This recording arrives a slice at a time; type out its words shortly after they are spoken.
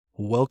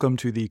Welcome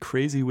to the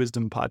Crazy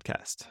Wisdom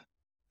Podcast.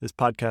 This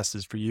podcast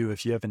is for you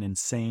if you have an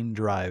insane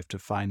drive to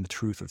find the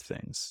truth of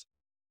things.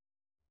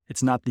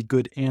 It's not the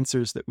good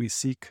answers that we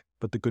seek,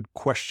 but the good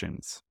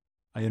questions.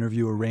 I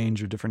interview a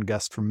range of different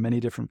guests from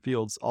many different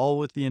fields, all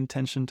with the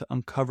intention to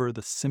uncover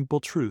the simple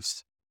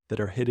truths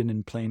that are hidden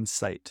in plain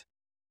sight.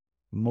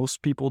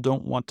 Most people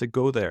don't want to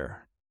go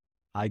there.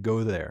 I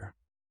go there.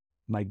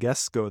 My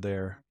guests go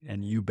there,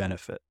 and you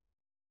benefit.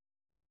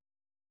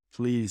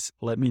 Please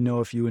let me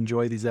know if you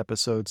enjoy these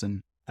episodes,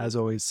 and as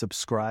always,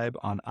 subscribe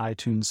on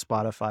iTunes,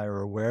 Spotify,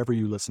 or wherever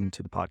you listen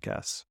to the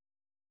podcasts.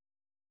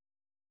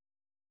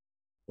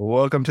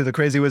 Welcome to the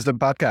Crazy Wisdom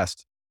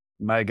Podcast.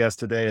 My guest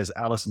today is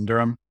Allison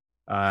Durham,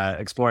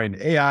 exploring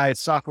AI,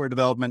 software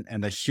development,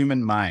 and the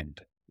human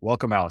mind.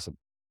 Welcome, Allison.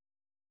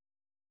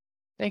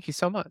 Thank you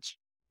so much.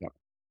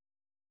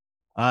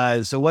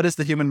 So what is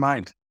the human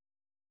mind?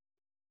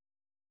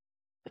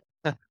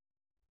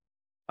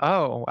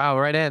 Oh, wow,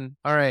 right in.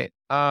 All right.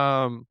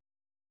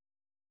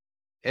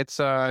 It's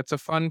a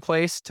fun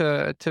place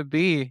to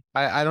be.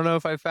 I don't know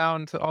if I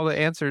found all the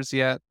answers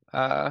yet.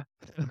 Oh,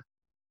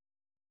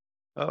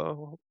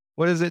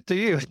 what is it to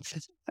you?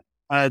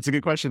 It's a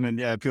good question, and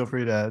yeah, feel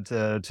free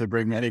to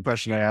bring any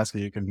question I ask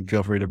you. You can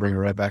feel free to bring it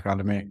right back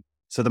onto me.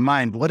 So the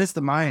mind, what is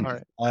the mind? All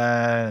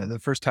right. The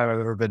first time I've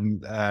ever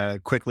been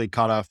quickly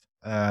caught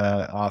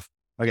off.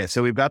 Okay,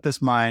 so we've got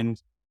this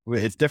mind.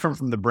 It's different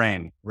from the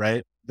brain,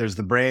 right? There's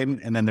the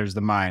brain, and then there's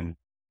the mind.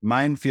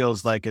 Mind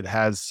feels like it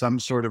has some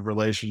sort of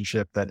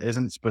relationship that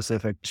isn't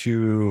specific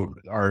to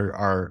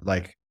our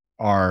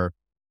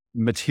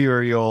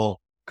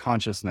material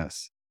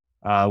consciousness.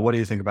 What do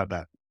you think about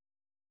that?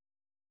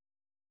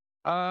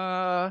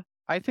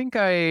 I think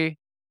I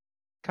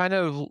kind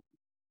of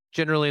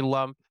generally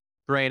lump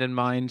brain and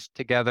mind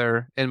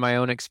together in my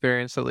own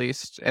experience, at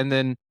least, and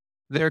then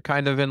they're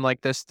kind of in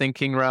like this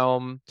thinking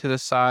realm to the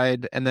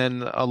side, and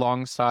then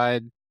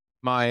alongside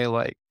my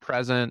like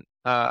present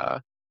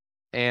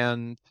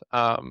and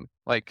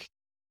like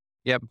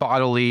yeah,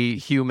 bodily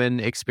human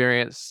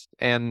experience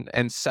and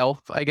self,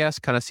 I guess,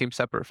 kind of seems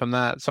separate from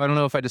that. So I don't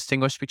know if I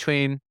distinguish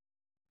between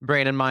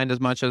brain and mind as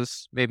much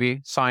as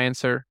maybe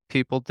science or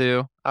people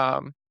do.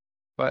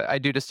 But I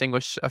do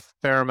distinguish a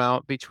fair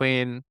amount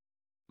between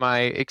my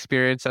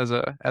experience as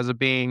a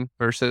being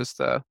versus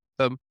the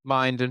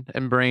mind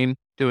and brain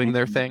doing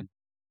their thing.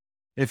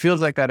 It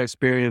feels like that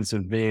experience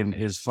of being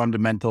is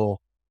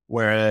fundamental,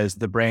 whereas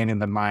the brain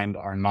and the mind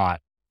are not.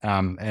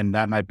 And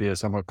that might be a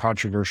somewhat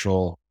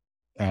controversial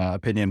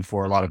opinion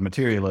for a lot of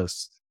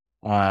materialists,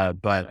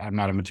 but I'm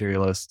not a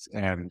materialist,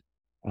 and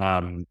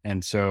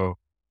so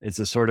it's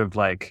a sort of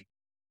like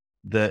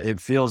it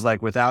feels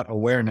like without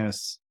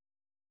awareness,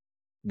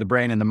 the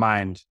brain and the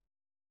mind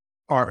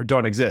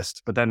don't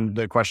exist. But then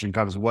the question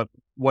comes,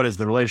 what is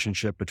the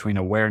relationship between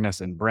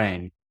awareness and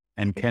brain?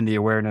 And can the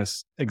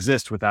awareness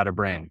exist without a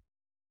brain?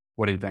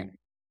 What do you think?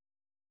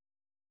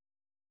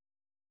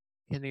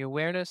 Can the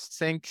awareness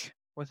think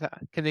without?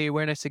 Can the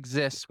awareness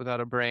exist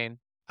without a brain?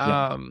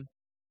 Yeah.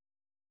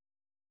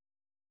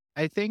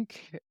 I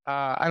think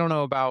I don't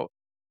know about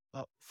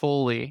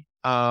fully.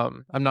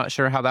 I'm not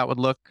sure how that would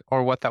look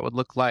or what that would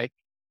look like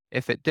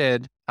if it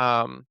did.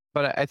 But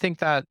I think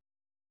that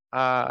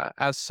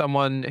as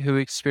someone who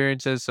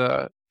experiences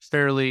a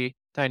fairly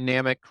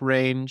dynamic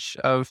range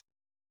of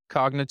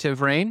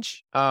cognitive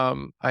range,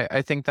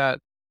 I think that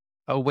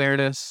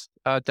awareness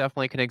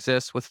definitely can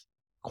exist with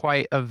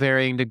quite a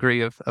varying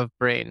degree of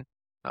brain.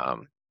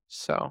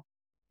 So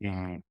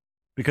Yeah.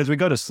 Because we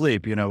go to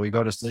sleep, we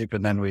go to sleep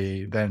and then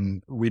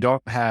we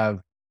don't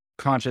have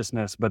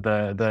consciousness, but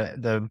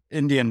the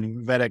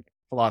Indian Vedic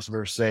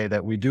philosophers say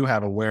that we do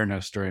have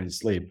awareness during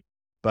sleep,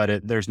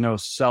 but there's no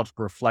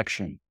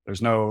self-reflection.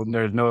 There's no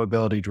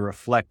ability to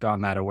reflect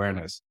on that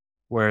awareness.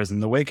 Whereas in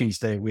the waking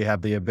state, we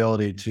have the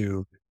ability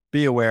to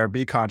be aware,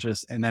 be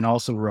conscious, and then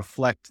also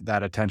reflect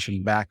that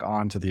attention back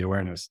onto the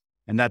awareness.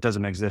 And that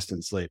doesn't exist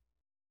in sleep.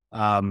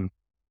 Are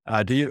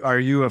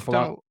you a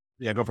philosopher? so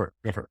Yeah, go for it.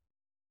 Go for it.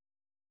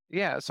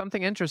 yeah,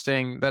 something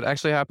interesting that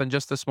actually happened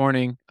just this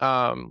morning.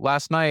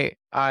 Last night,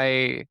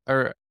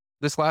 or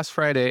this last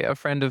Friday, a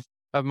friend of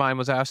mine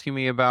was asking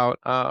me about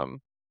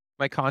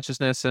my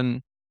consciousness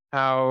and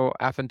how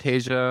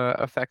aphantasia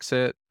affects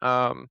it.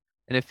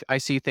 And if I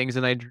see things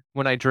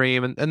when I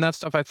dream, and that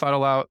stuff I thought a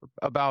lot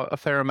about a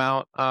fair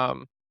amount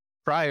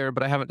prior,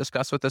 but I haven't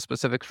discussed with a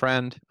specific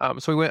friend.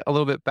 So we went a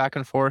little bit back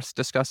and forth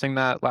discussing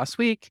that last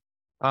week.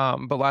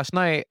 But last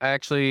night, I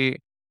actually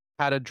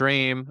had a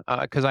dream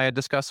because I had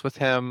discussed with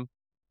him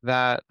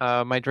that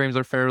my dreams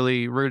are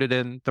fairly rooted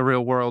in the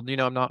real world. You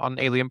know, I'm not on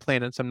alien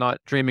planets. I'm not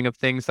dreaming of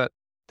things that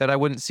I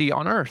wouldn't see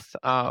on Earth.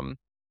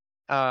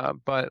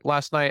 But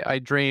last night I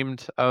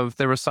dreamed of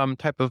there was some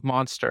type of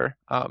monster.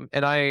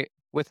 And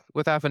with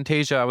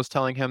aphantasia, I was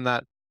telling him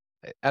that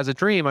as a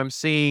dream,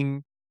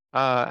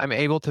 I'm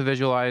able to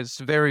visualize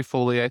very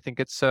fully. I think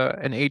it's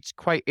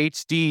quite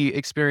HD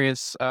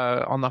experience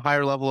on the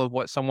higher level of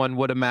what someone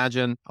would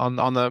imagine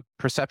on the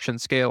perception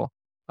scale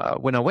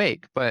when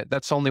awake. But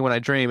that's only when I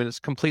dream, and it's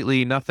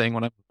completely nothing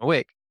when I'm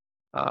awake.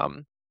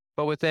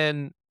 But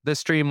within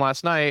this dream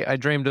last night, I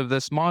dreamed of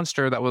this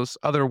monster that was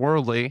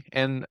otherworldly,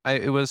 and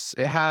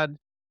it had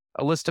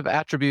a list of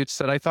attributes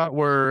that I thought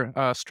were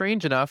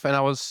strange enough, and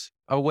I was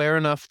aware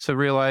enough to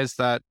realize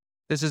that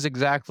this is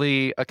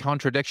exactly a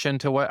contradiction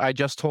to what I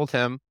just told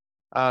him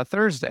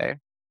Thursday.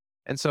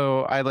 And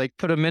so I like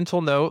put a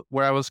mental note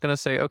where I was going to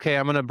say, okay,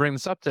 I'm going to bring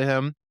this up to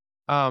him.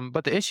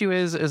 But the issue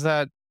is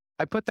that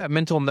I put that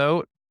mental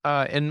note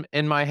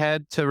in my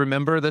head to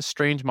remember this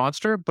strange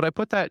monster, but I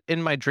put that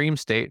in my dream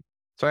state.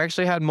 So I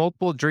actually had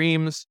multiple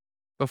dreams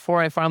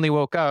before I finally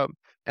woke up,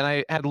 and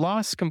I had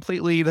lost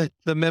completely the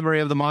memory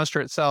of the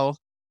monster itself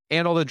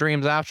and all the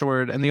dreams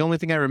afterward. And the only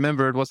thing I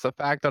remembered was the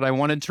fact that I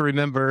wanted to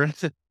remember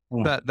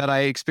Yeah. that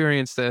I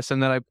experienced this,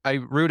 and that I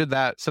rooted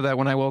that so that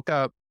when I woke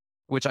up,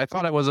 which I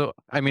thought I was,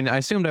 I mean, I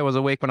assumed I was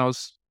awake when I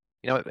was,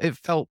 it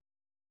felt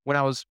when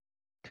I was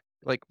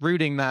like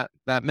rooting that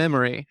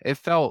memory, it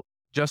felt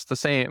just the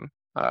same.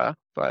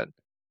 But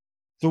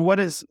So what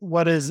is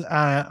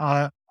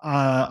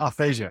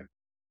aphasia?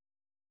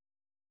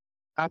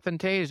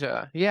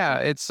 aphantasia, yeah,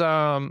 it's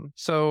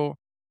the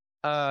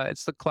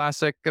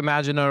classic.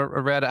 Imagine a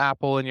red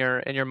apple in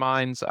your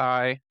mind's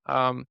eye,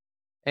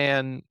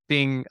 and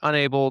being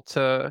unable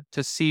to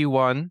see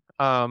one,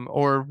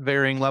 or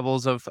varying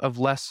levels of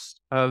less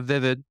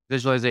vivid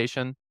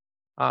visualization,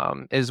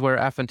 is where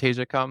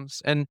aphantasia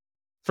comes. And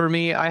for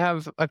me,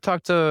 I've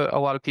talked to a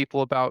lot of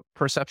people about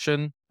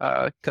perception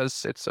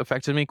because it's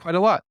affected me quite a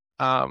lot.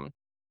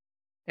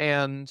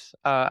 And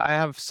I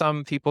have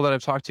some people that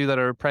I've talked to that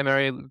are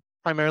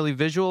primarily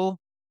visual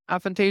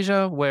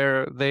aphantasia,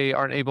 where they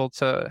aren't able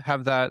to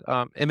have that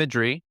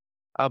imagery,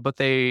 but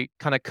they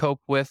kind of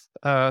cope with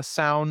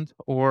sound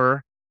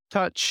or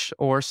touch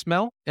or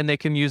smell, and they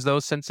can use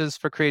those senses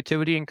for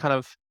creativity and kind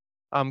of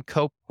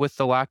cope with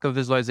the lack of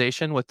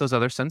visualization with those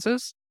other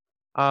senses.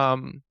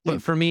 Hmm.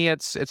 But for me,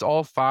 it's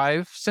all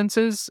five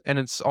senses, and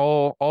it's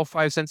all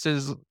five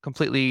senses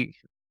completely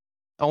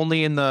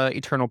only in the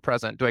eternal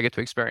present do I get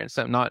to experience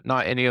them, not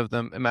any of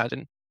them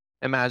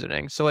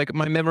imagining. So like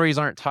my memories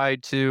aren't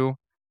tied to,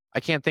 I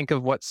can't think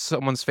of what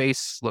someone's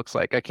face looks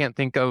like. I can't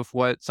think of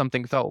what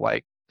something felt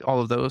like, all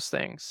of those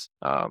things.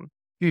 Hmm.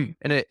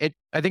 And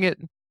I think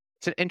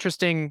it's an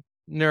interesting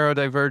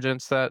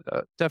neurodivergence that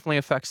definitely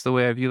affects the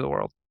way I view the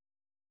world.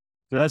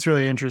 So that's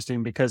really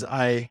interesting because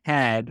I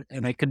had,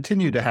 and I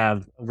continue to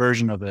have a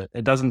version of it.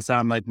 It doesn't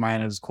sound like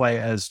mine is quite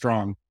as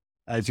strong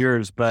as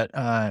yours, but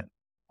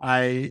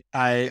I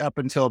up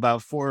until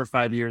about 4 or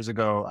 5 years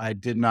ago, I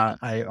did not.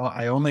 I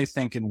only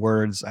think in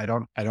words. I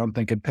don't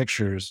think in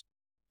pictures.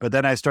 But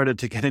then I started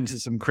to get into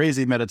some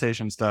crazy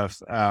meditation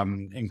stuff,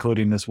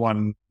 including this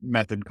one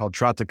method called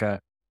Tratika,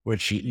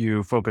 which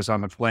you focus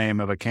on the flame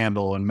of a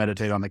candle and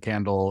meditate on the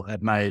candle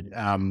at night.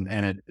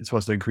 And it's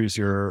supposed to increase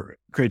your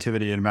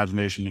creativity and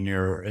imagination in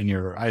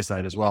your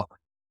eyesight as well.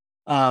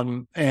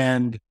 And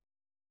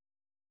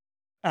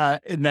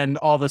and then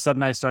all of a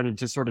sudden I started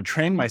to sort of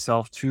train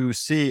myself to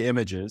see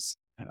images.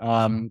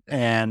 And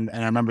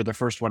I remember the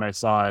first one I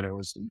saw it, it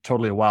was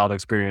totally a wild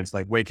experience,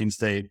 like waking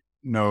state,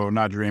 no,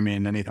 not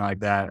dreaming, anything like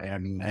that.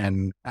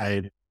 And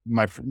I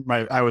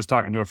was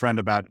talking to a friend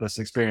about this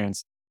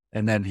experience,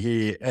 and then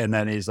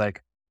he's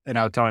like, and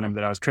I was telling him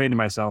that I was training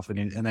myself,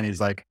 and then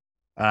he's like,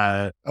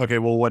 okay,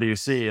 well, what do you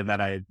see? And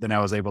then I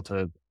was able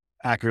to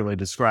accurately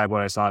describe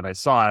what I saw, and I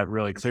saw it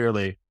really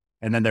clearly.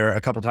 And then there were a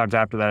couple times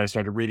after that, I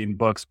started reading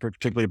books,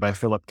 particularly by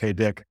Philip K.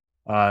 Dick,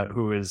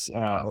 who is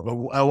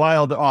a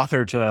wild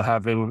author to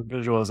have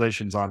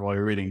visualizations on while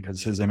you're reading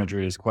because his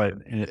imagery is quite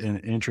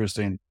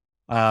interesting.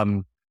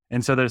 And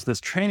so there's this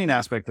training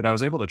aspect that I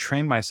was able to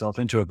train myself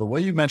into it. But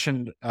what you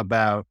mentioned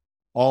about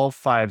all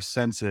five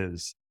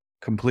senses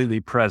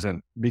completely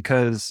present,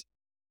 because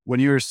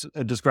when you were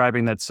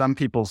describing that some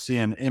people see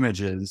in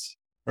images,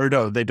 or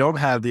no, they don't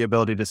have the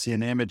ability to see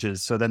in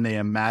images. So then they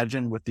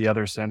imagine with the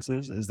other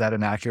senses. Is that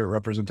an accurate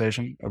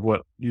representation of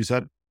what you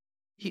said?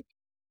 He,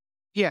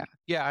 yeah,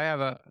 yeah. I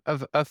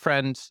have a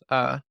friend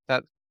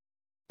that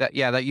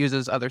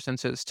uses other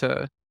senses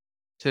to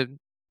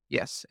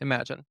yes,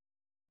 imagine.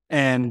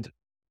 And,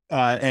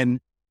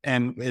 and,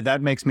 and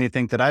that makes me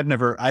think that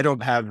I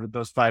don't have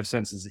those five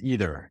senses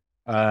either.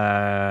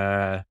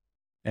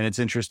 And it's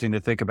interesting to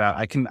think about.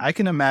 I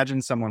can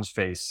imagine someone's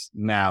face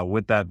now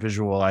with that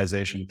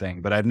visualization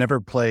thing, but I've never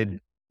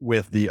played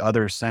with the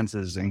other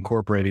senses,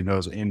 incorporating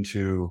those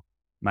into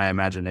my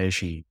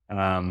imagination.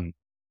 And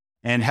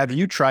have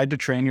you tried to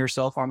train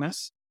yourself on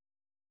this?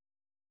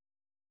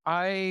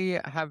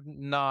 I have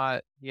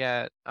not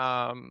yet.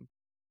 I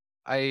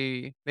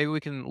maybe we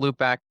can loop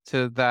back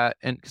to that,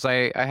 and because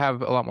I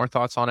have a lot more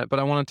thoughts on it, but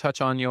I want to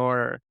touch on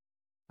your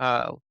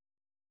uh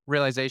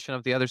realization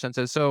of the other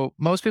senses. So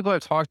most people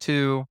I've talked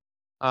to,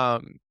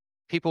 um,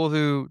 people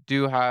who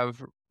do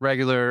have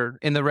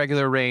in the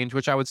regular range,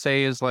 which I would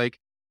say is like,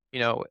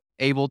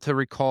 able to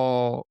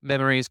recall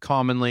memories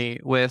commonly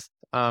with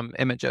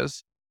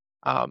images,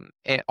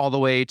 all the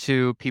way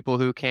to people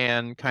who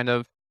can kind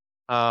of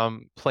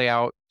play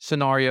out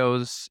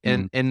scenarios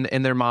Mm.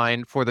 in their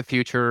mind for the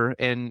future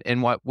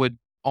in what would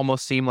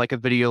almost seem like a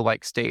video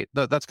like state.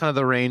 That's kind of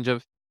the range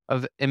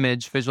of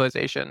image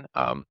visualization.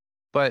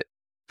 But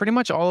pretty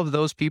much all of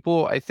those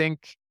people, I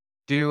think,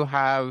 do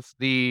have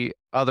the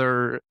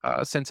other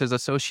senses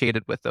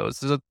associated with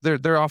those.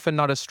 They're often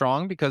not as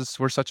strong because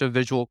we're such a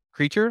visual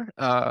creature.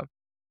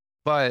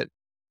 But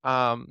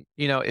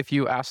if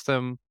you ask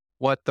them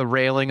what the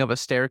railing of a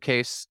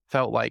staircase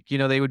felt like,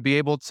 they would be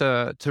able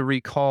to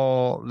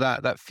recall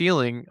that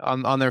feeling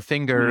on their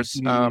fingers,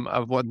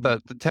 of what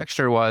the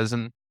texture was,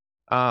 and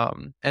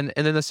then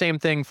the same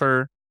thing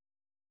for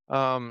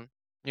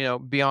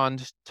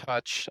beyond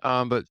touch,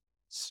 but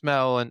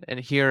smell and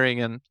hearing,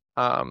 and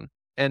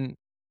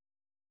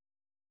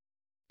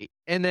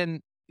and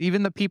then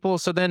even the people.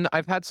 So then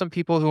I've had some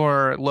people who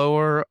are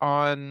lower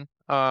on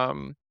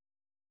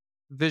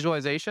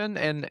visualization,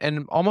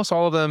 and almost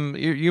all of them,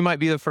 you might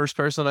be the first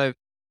person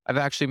I've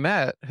actually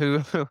met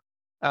who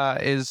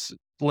is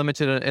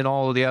limited in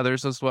all of the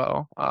others as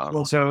well.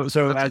 Well, so That's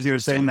as you were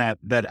saying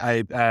interesting. that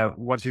I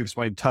once you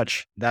explained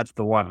touch, that's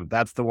the one.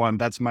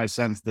 That's my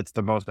sense. That's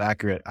the most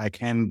accurate. I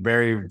can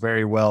very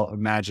very well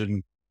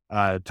imagine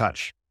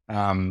touch.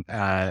 And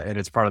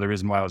it's part of the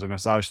reason why I was a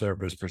massage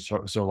therapist for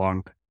so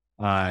long,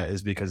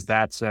 is because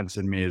that sense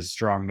in me is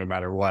strong no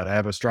matter what. I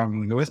have a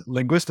strong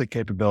linguistic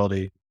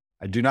capability.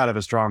 I do not have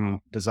a strong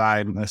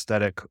design,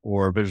 aesthetic,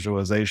 or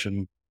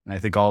visualization. And I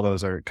think all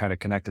those are kind of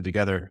connected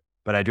together.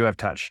 But I do have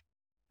touch.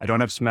 I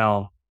don't have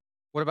smell,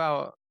 What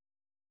about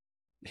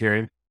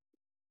hearing.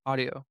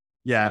 audio?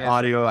 Yeah, Yeah.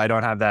 audio, I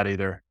don't have that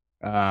either.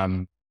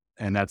 Um,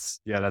 and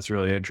that's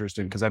really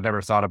interesting because I've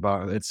never thought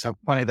about it. It's so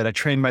funny that I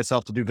trained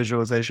myself to do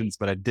visualizations,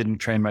 but I didn't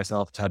train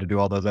myself to how to do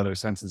all those other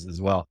senses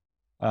as well.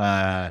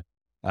 Uh,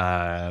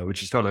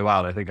 which is totally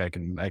wild. I think I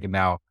can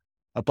now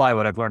apply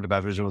what I've learned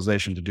about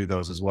visualization to do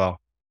those as well.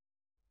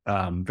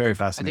 Very I think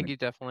fascinating. you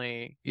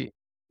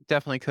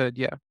definitely could.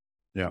 Yeah.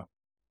 Yeah.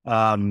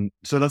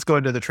 So let's go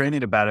into the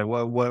training about it.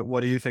 What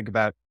do you think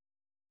about,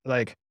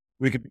 like,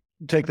 we could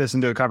take this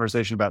into a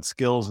conversation about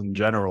skills in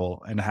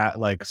general and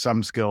like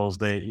some skills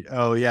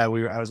oh yeah,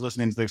 I was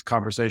listening to this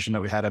conversation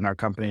that we had in our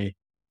company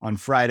on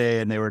Friday,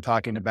 and they were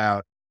talking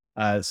about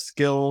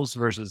skills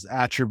versus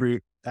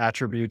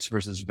attributes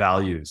versus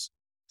values.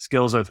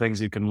 Skills are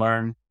things you can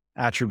learn.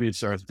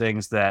 Attributes are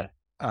things that,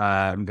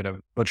 I'm going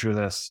to butcher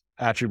this.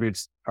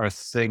 Attributes are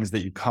things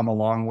that you come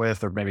along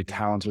with, or maybe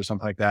talents or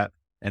something like that.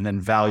 And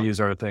then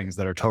values are things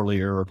that are totally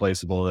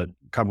irreplaceable that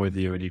come with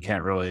you, and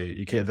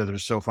that they're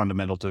so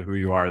fundamental to who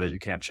you are that you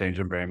can't change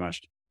them very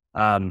much.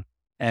 Um,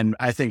 and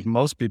I think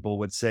most people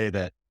would say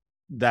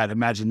that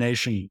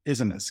imagination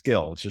isn't a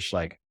skill. It's just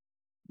like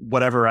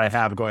whatever I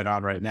have going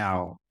on right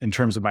now in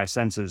terms of my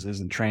senses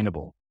isn't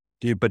trainable.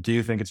 Do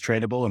you think it's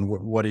trainable? And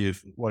what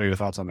are your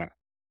thoughts on that?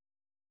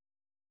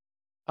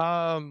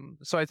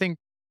 So I think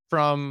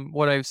from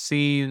what I've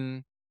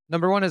seen,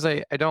 number one is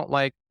I don't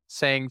like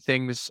saying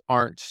things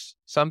aren't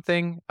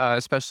something,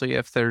 especially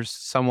if there's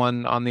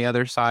someone on the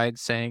other side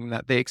saying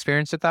that they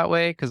experience it that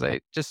way, because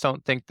I just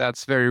don't think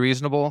that's very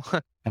reasonable.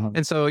 Uh-huh.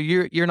 And so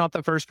you're not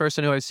the first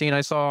person who I've seen.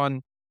 I saw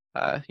on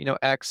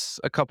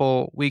X a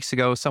couple weeks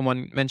ago,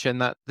 someone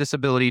mentioned that this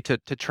ability to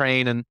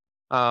train, and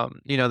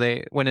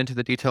they went into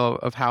the detail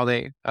of how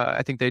they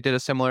I think they did a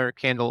similar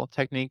candle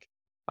technique.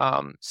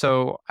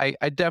 So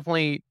I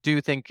definitely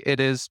do think it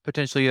is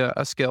potentially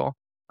a skill.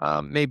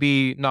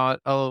 Maybe not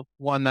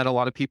one that a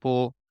lot of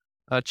people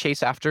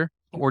chase after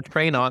or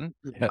train on.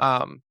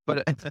 Yeah.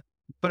 But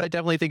but I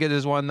definitely think it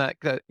is one that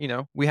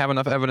we have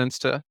enough evidence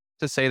to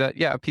say that,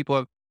 yeah, people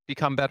have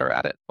become better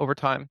at it over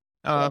time.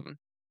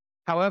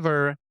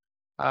 However,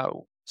 uh,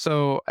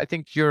 so I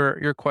think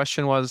your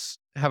question was,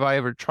 have I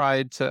ever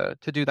tried to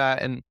do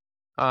that? And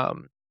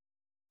um,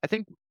 I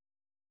think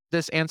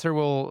this answer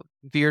will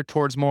veer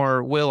towards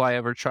more, will I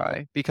ever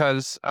try?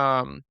 Because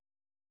so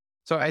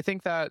I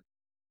think that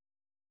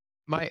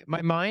my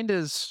mind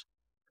is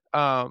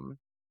um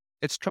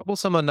it's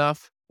troublesome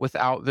enough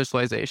without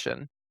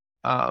visualization.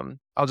 I'll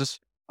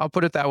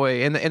put it that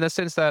way, in the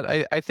sense that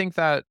I think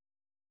that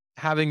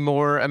having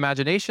more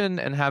imagination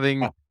and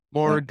having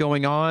more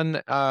going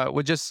on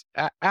would just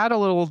add a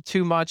little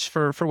too much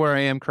for where I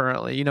am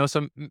currently.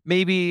 So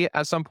maybe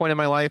at some point in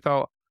my life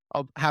I'll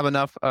have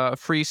enough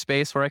free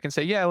space where I can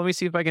say, yeah, let me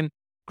see if I can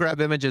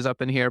grab images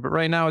up in here. But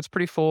right now it's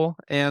pretty full,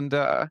 and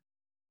yeah,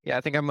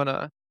 I think I'm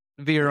gonna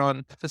veer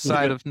on the Leave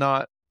side it, of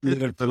not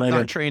leave it for not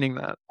later. training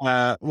that.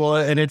 Well,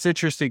 and it's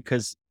interesting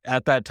because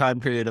at that time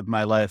period of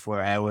my life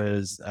where I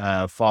was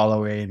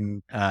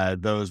following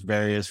those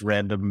various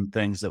random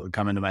things that would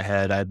come into my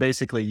head, I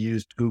basically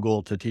used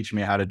Google to teach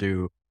me how to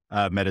do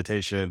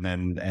meditation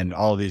and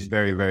all these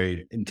very,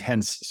 very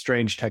intense,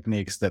 strange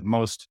techniques that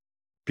most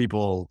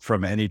people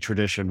from any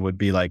tradition would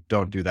be like,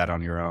 don't do that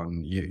on your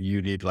own.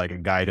 You need like a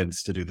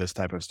guidance to do this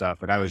type of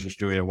stuff. And I was just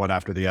doing it one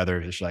after the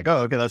other, just like,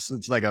 oh, okay,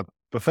 it's like a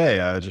buffet.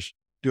 I just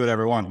do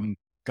whatever I want. And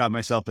got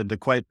myself into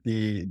quite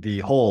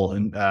the hole,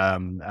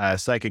 and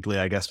psychically,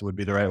 I guess would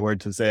be the right word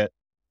to say it.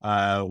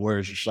 Where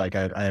it's just like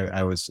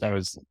I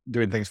was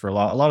doing things for a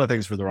lot of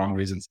things for the wrong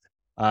reasons.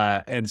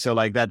 And so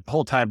like that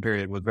whole time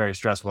period was very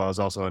stressful. I was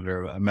also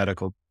under a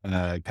medical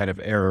kind of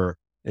error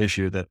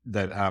issue that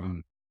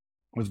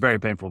was very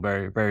painful,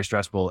 very, very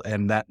stressful.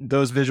 And that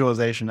those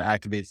visualization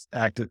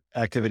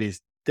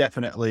activities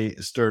definitely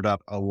stirred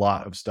up a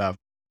lot of stuff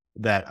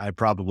that I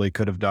probably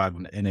could have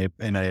done in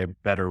a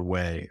better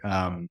way.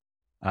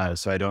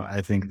 So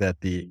I think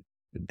that the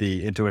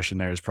intuition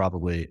there is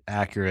probably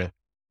accurate.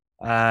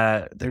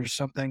 There's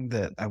something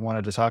that I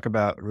wanted to talk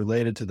about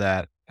related to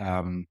that.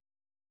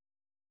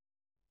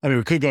 I mean,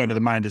 we could go into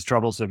the mind is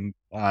troublesome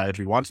if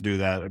you want to do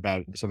that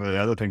about some of the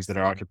other things that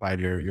are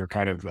occupied your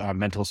kind of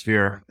mental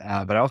sphere.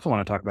 But I also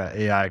want to talk about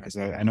AI because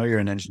I know you're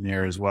an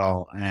engineer as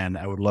well, and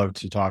I would love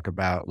to talk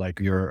about like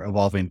your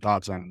evolving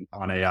thoughts on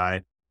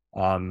AI.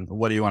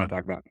 What do you want to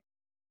talk about?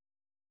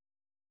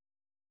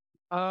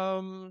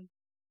 Um,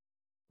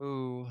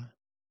 ooh,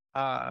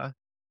 uh,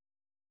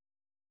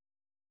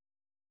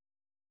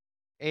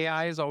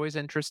 AI is always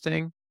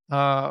interesting.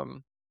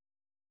 Um,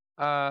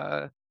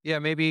 yeah,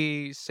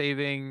 maybe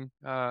saving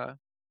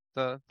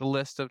the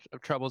list of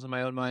troubles in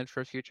my own mind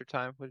for a future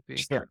time would be.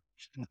 Sure.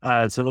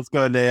 So let's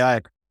go into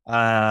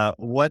AI.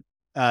 What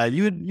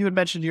you had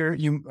mentioned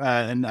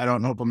and I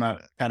don't know if I'm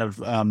not kind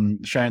of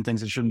sharing things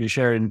that shouldn't be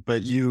sharing,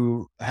 but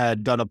you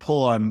had done a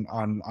poll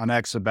on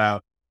X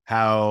about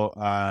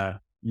how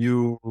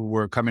you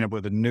were coming up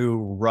with a new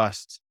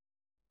Rust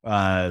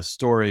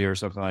story or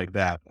something like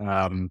that.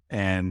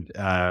 And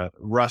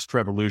Rust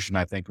Revolution,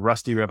 I think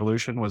Rusty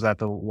Revolution was that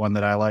the one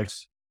that I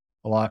liked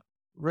a lot.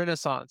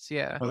 Renaissance,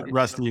 yeah.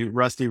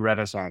 Rusty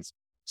Renaissance.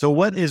 So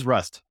what is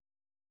Rust?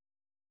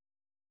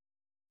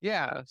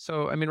 Yeah.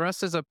 So, I mean,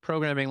 Rust is a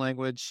programming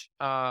language.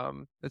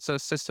 It's a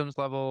systems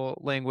level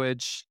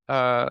language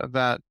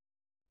that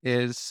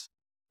is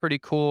pretty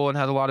cool and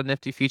has a lot of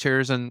nifty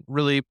features and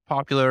really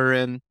popular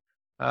in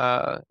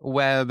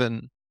web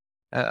and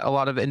a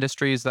lot of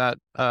industries that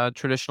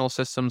traditional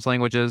systems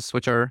languages,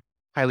 which are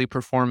highly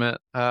performant,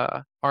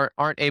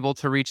 aren't able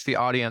to reach the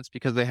audience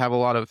because they have a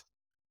lot of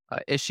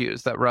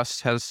issues that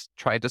Rust has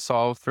tried to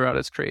solve throughout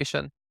its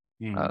creation.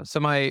 Mm, So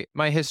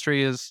my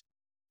history is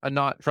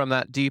not from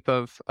that deep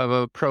of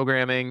a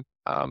programming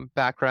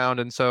background,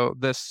 and so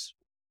this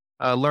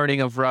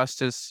learning of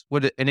Rust is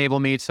would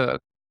enable me to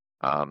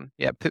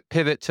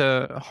pivot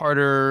to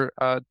harder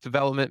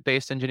development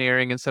based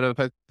engineering instead of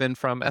have been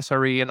from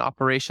SRE and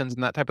operations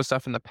and that type of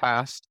stuff in the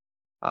past.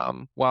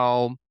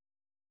 While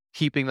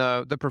keeping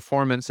the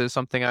performance is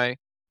something I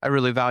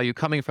really value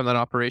coming from that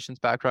operations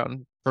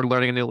background for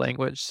learning a new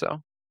language. So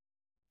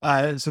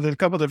so there's a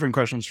couple different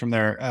questions from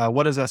there.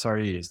 What is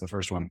SRE is the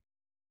first one.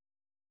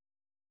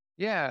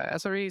 yeah,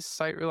 SRE is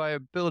site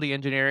reliability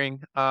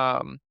engineering.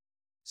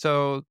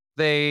 So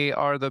they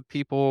are the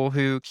people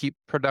who keep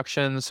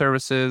production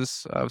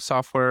services of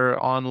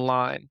software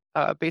online.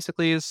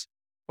 Basically, is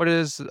what it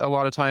is a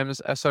lot of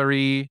times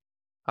SRE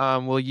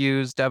will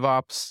use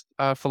DevOps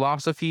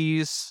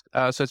philosophies.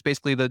 So it's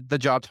basically the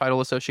job title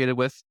associated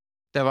with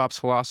DevOps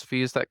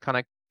philosophies that kind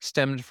of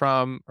stemmed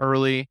from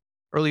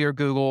earlier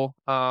Google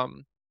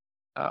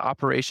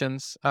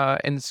operations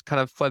and it's kind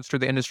of fled through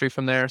the industry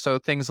from there. So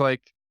things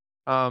like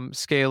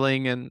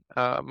scaling and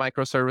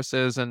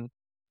microservices and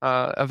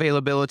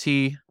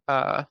availability,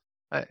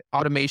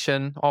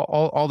 automation,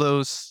 all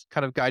those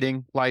kind of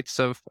guiding lights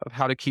of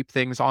how to keep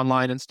things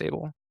online and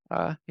stable.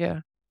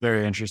 Yeah.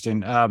 Very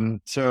interesting.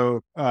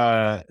 So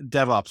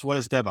DevOps, what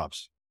is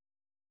DevOps?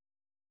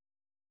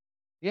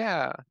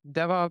 Yeah.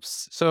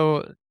 DevOps.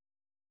 So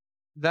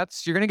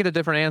that's, you're going to get a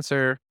different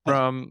answer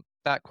from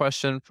that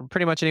question from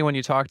pretty much anyone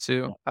you talk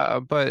to.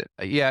 But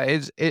yeah,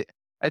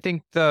 I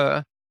think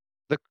the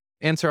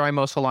answer I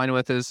most align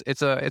with is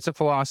it's a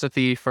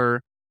philosophy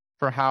for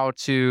how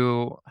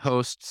to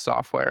host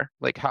software,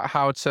 like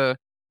how to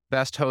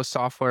best host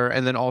software,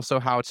 and then also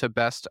how to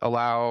best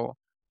allow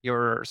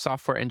your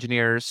software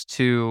engineers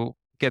to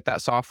get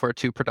that software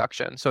to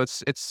production. So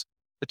it's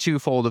the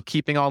twofold of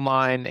keeping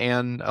online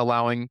and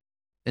allowing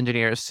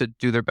engineers to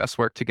do their best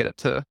work to get it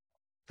to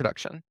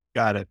production.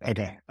 Got it.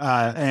 Okay.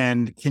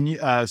 And can you,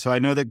 so I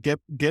know that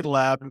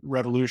GitLab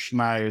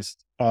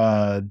revolutionized,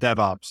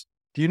 DevOps.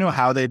 Do you know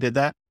how they did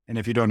that? And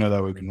if you don't know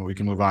that, we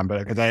can move on. But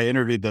because I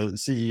interviewed the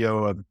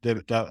CEO of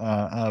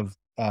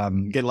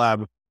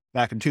GitLab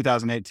back in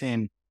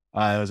 2018, it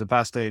was a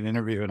fascinating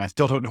interview, and I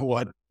still don't know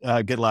what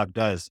GitLab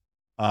does.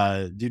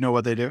 Do you know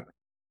what they do?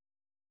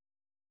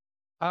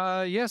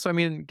 Yeah, so I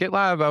mean,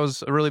 GitLab, I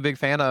was a really big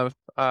fan of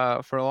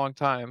for a long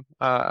time,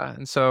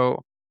 and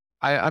so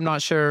I'm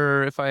not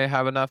sure if I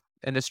have enough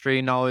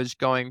industry knowledge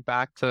going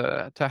back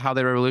to how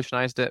they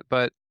revolutionized it,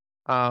 but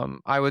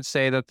I would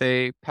say that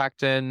they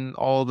packed in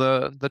all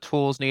the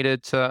tools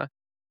needed to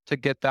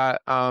get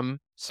that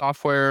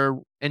software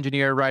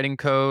engineer writing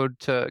code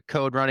to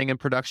code running in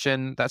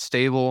production that's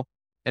stable,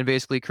 and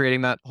basically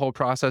creating that whole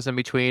process in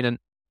between and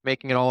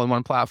making it all in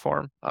one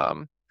platform.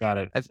 Got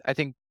it. I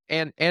think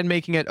and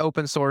making it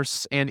open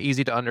source and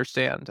easy to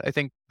understand. I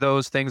think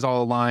those things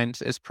all aligned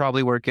is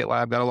probably where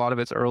GitLab got a lot of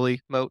its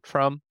early moat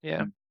from.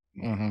 Yeah.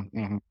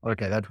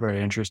 Okay, that's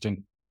very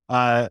interesting.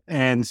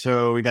 And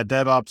so we got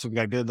DevOps, we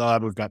got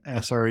GitLab, we've got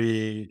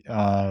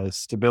SRE,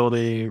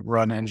 stability,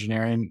 run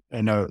engineering,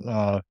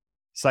 and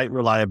site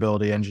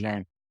reliability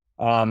engineering.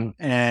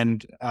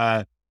 And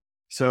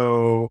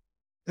so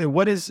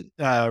what is it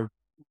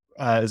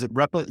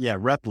Replit? Yeah,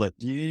 Replit.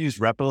 Do you use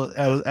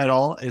Replit at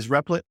all? Is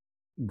Replit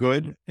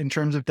good in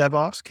terms of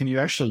DevOps? Can you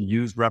actually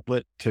use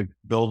Replit to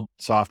build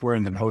software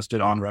and then host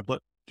it on Replit?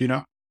 Do you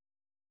know?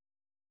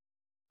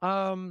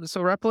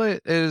 So Replit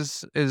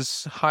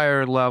is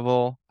higher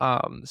level.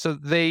 So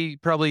they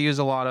probably use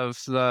a lot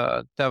of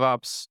the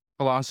DevOps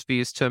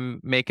philosophies to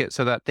make it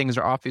so that things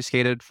are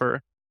obfuscated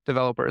for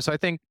developers. So I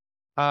think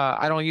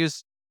I don't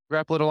use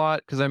Replit a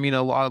lot because I mean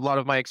a lot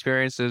of my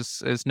experience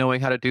is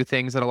knowing how to do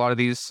things that a lot of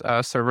these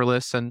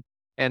serverless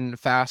and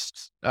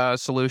fast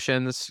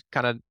solutions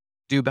kind of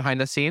do behind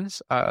the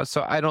scenes.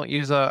 So I don't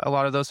use a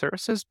lot of those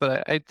services,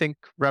 but I think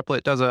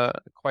Replit does a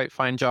quite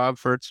fine job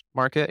for its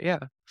market. Yeah.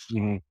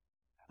 Mhm.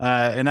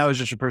 And that was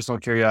just a personal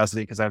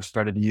curiosity because I've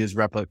started to use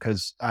Replit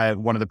because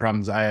one of the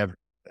problems I have,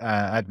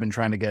 I've been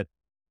trying to get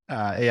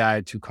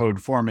AI to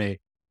code for me.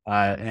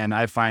 And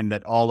I find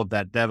that all of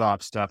that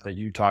DevOps stuff that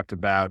you talked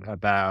about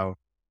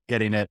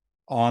getting it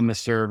on the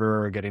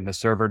server, getting the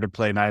server to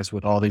play nice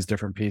with all these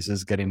different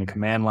pieces, getting the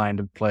command line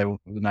to play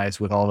nice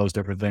with all those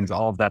different things,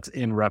 all of that's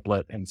in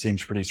Replit and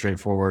seems pretty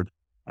straightforward.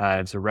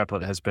 And so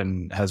Replit has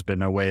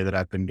been a way that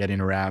I've been getting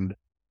around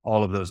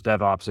all of those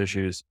DevOps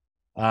issues.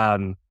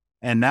 Um,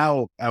 and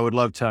now I would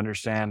love to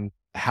understand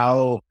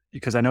how,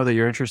 because I know that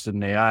you're interested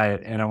in AI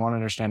and I want to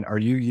understand, are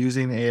you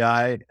using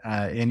AI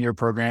in your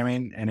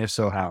programming? And if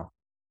so, how?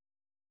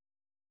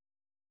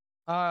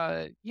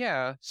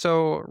 Yeah.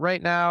 So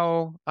right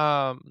now,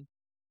 I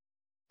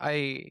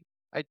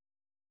I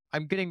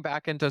I'm getting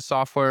back into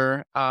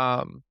software,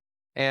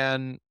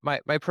 and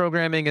my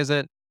programming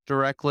isn't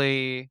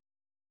directly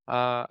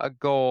a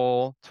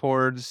goal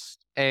towards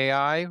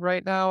AI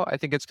right now. I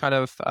think it's kind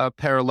of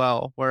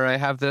parallel where I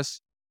have this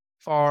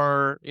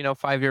far,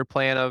 5-year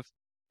plan of,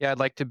 yeah, I'd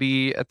like to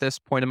be at this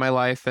point in my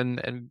life.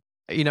 And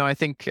I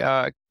think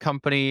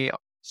company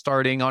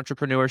starting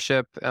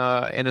entrepreneurship,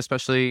 and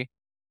especially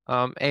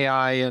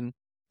AI. And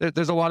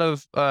there's a lot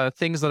of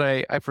things that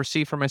I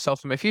foresee for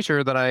myself in my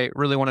future that I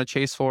really want to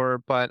chase for.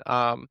 But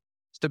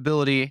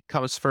stability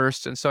comes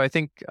first. And so I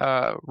think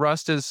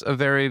Rust is a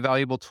very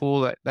valuable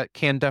tool that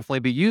can definitely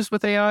be used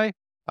with AI.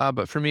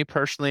 But for me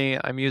personally,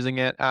 I'm using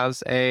it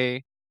as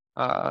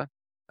uh,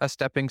 a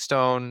stepping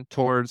stone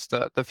towards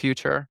the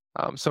future.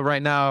 So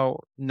right now,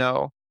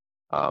 no.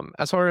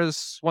 As far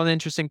as one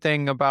interesting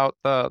thing about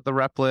the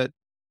Replit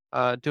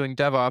doing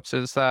DevOps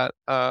is that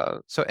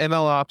so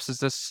MLOps is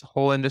this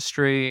whole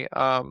industry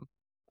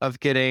of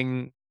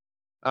getting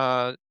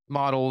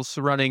models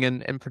running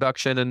in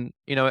production, and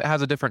it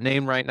has a different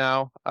name right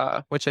now,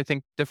 which I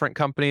think different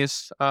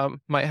companies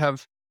might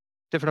have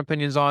different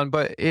opinions on,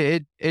 but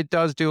it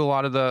does do a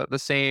lot of the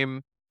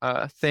same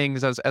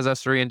things as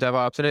S3 and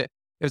DevOps. And it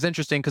was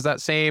interesting because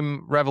that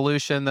same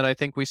revolution that I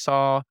think we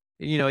saw,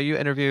 you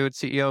interviewed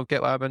CEO of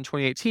GitLab in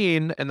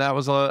 2018, and that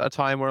was a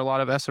time where a lot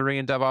of SRE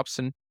and DevOps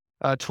and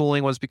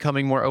tooling was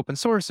becoming more open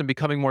source and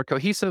becoming more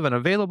cohesive and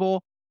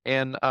available,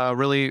 and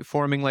really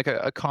forming like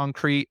a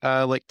concrete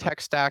like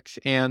tech stack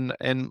and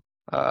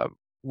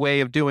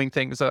way of doing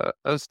things, a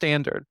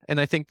standard.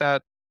 And I think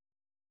that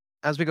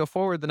as we go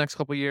forward the next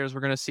couple of years,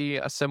 we're going to see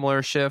a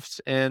similar shift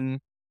in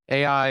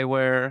AI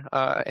where,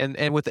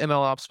 and with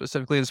MLOps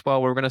specifically as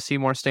well, where we're going to see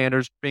more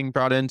standards being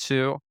brought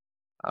into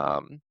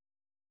um,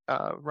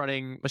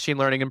 running machine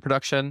learning in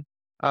production.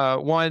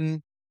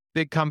 One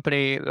big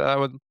company that I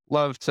would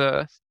love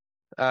to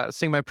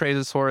sing my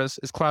praises for is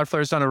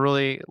Cloudflare's done a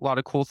really lot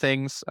of cool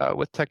things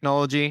with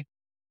technology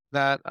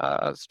that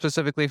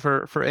specifically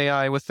for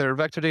AI with their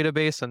vector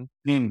database and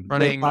Wait,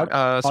 running smaller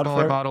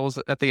Cloudflare, models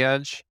at the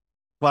edge.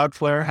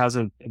 Cloudflare has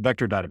a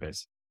vector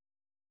database.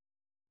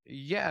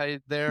 Yeah,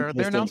 their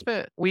Interesting.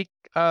 announcement week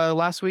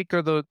last week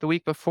or the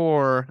week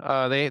before,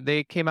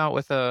 they came out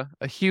with a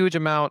huge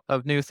amount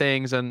of new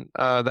things, and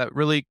that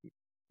really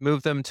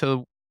moved them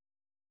to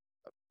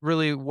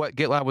really what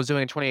GitLab was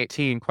doing in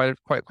 2018, quite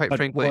But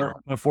frankly.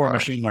 for Uh,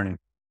 machine learning,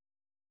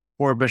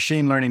 for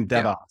machine learning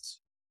yeah.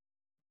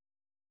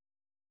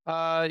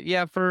 DevOps.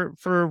 Yeah,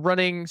 for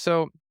running,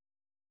 so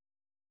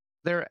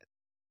their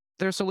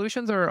their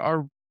solutions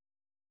are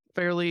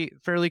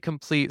fairly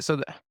complete.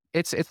 So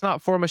it's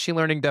not for machine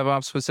learning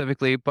DevOps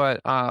specifically, but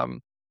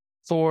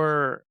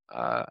for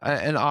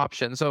an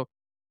option. So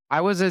I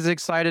was as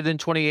excited in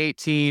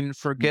 2018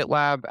 for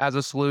GitLab as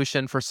a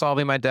solution for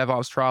solving my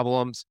DevOps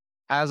problems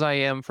as I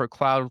am for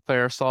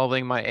Cloudflare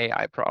solving my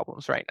AI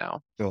problems right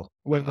now. Cool.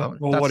 Well,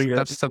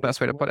 That's the best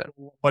way to put it.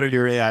 what are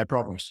your AI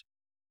problems?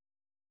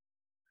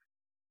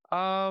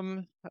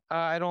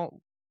 I don't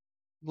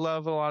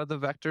love a lot of the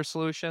vector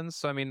solutions,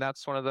 so I mean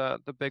that's one of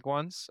the big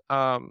ones.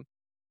 But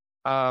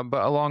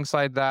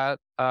alongside that,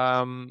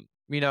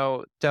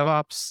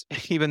 DevOps,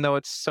 even though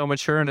it's so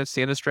mature and it's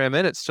the industry I'm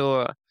in, it's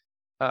still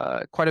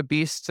quite a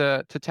beast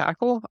to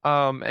tackle.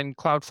 And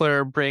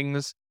Cloudflare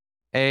brings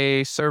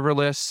a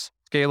serverless,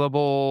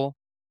 scalable,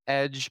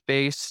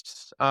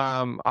 edge-based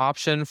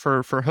option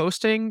for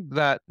hosting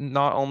that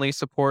not only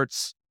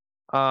supports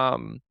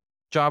um,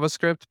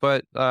 JavaScript,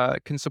 but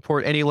can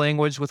support any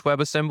language with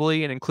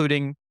WebAssembly, and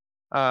including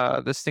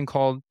this thing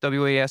called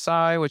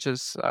WASI, which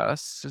is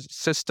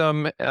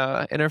system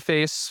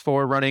interface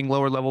for running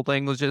lower level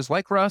languages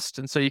like Rust.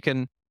 And so you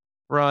can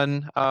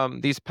run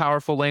these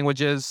powerful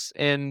languages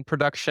in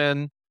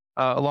production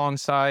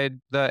alongside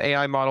the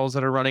AI models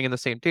that are running in the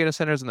same data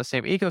centers in the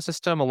same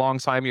ecosystem,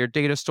 alongside your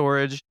data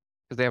storage,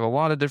 because they have a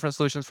lot of different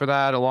solutions for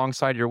that,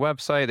 alongside your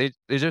website.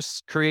 They're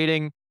just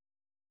creating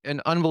an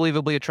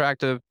unbelievably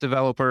attractive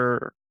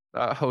developer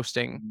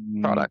hosting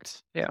Mm.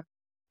 product. Yeah.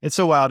 It's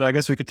so wild. I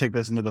guess we could take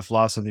this into the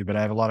philosophy, but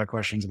I have a lot of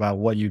questions about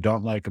what you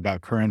don't like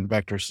about current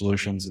vector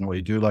solutions and what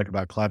you do like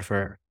about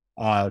Cloudflare.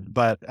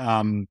 But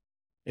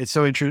it's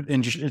so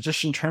interesting.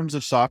 Just in terms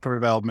of software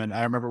development,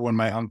 I remember when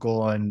my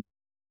uncle and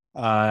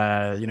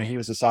he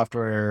was a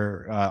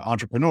software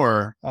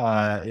entrepreneur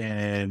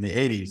in the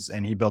 80s,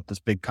 and he built this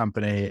big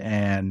company.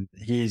 And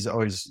he's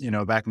always,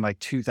 back in like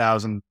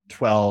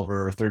 2012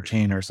 or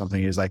 13 or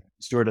something, he's like,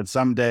 Stuart, at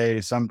some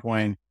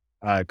point,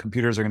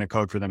 computers are going to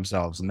code for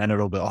themselves, and then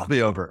all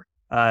be over.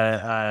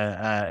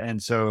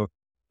 And so,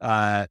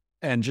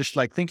 and just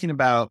like thinking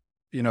about,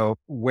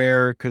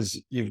 where, because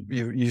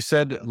you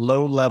said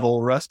low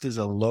level Rust is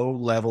a low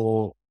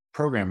level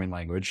programming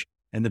language.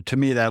 And to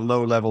me, that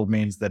low level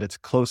means that it's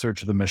closer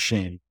to the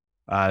machine.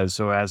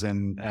 So as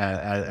in,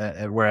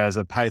 whereas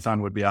a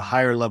Python would be a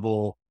higher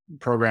level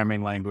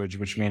programming language,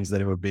 which means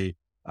that it would be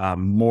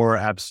more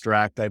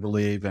abstract, I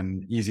believe,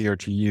 and easier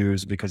to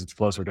use because it's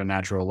closer to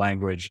natural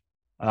language.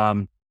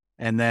 Um,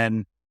 and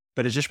then,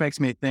 but it just makes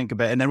me think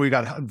about, and then we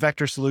got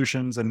vector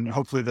solutions, and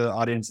hopefully the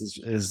audience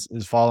is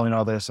following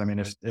all this. I mean,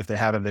 if they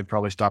haven't, they've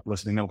probably stopped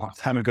listening a long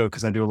time ago,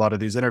 because I do a lot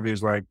of these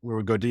interviews where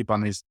we go deep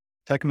on these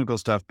technical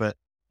stuff. But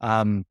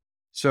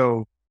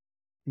so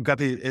we've got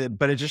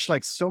but it's just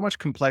like so much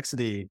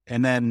complexity,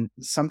 and then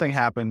something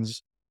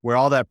happens where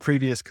all that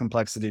previous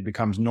complexity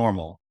becomes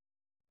normal.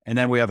 And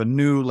then we have a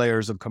new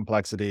layers of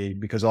complexity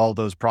because all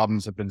those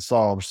problems have been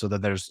solved. So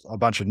that there's a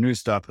bunch of new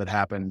stuff that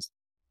happens.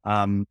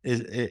 And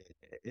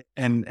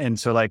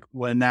so like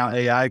when now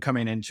AI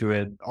coming into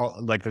it,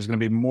 like there's going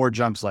to be more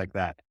jumps like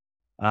that,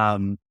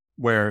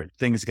 where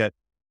things get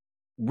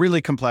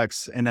really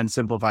complex and then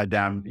simplified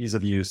down, ease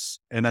of use.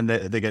 And then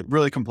they get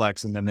really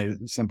complex and then they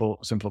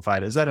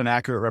simplified. Is that an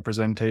accurate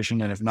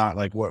representation? And if not,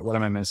 like what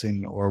am I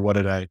missing, or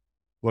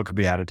what could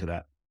be added to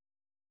that?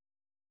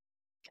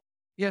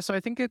 Yeah, so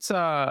I think it's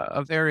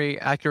a very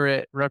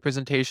accurate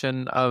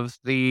representation of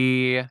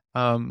the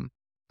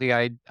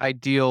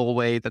ideal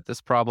way that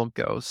this problem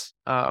goes.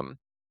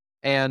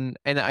 And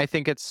I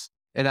think it's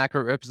an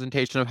accurate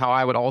representation of how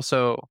I would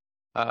also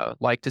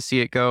like to see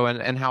it go,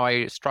 and how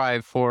I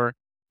strive for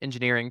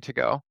engineering to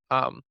go.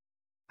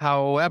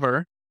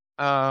 However,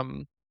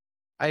 um,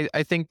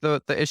 I think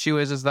the issue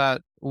is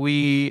that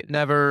we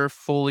never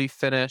fully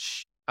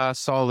finish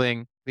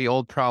solving the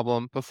old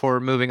problem before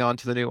moving on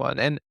to the new one.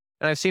 And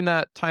I've seen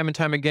that time and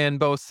time again,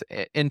 both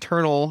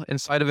internal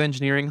inside of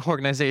engineering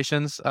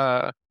organizations,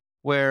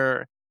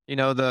 where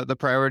the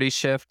priority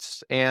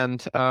shifts,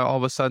 and all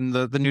of a sudden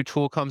the new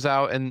tool comes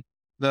out, and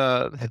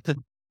the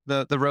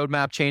the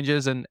roadmap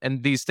changes, and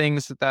these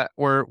things that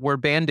were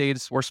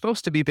band-aids, were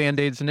supposed to be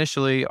band-aids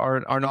initially,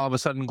 are now all of a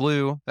sudden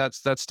glue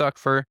that's stuck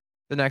for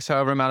the next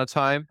however amount of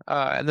time.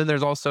 And then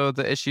there's also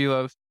the issue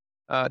of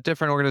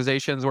different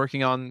organizations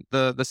working on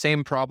the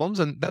same problems.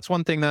 And that's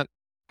one thing that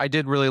I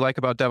did really like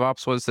about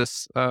DevOps, was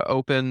this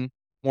open,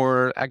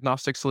 more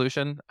agnostic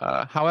solution.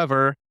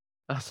 However,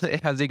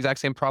 it has the exact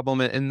same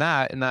problem in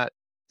that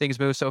things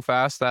move so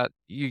fast that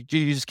you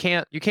just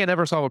can't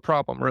ever solve a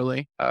problem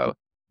really, Mhm.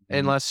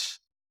 unless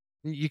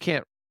you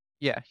can't.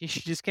 Yeah, you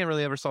just can't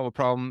really ever solve a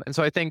problem. And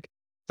so I think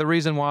the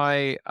reason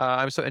why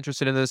I'm so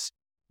interested in this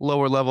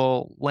lower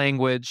level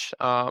language,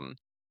 and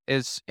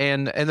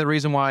the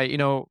reason why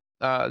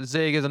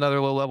Zig is another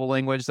low level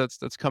language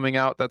that's coming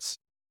out, that's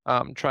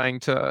trying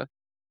to.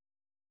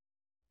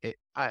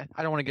 I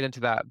don't want to get into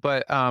that,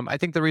 but I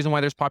think the reason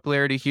why there's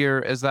popularity here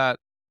is that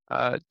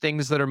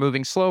things that are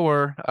moving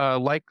slower,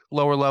 like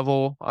lower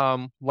level,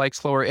 like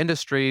slower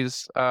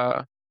industries,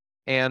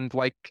 and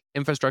like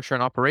infrastructure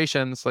and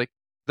operations, like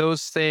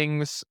those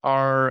things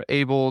are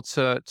able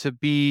to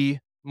be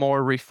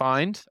more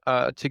refined,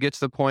 to get to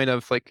the point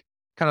of like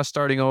kind of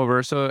starting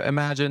over. So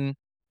imagine,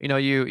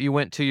 you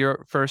went to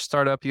your first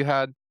startup, you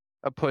had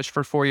a push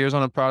for 4 years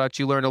on a product,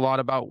 you learned a lot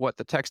about what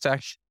the tech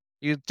stack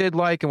you did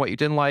like and what you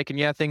didn't like, and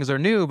yeah, things are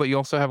new, but you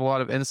also have a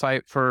lot of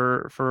insight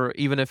for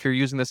even if you're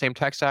using the same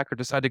tech stack or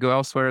decide to go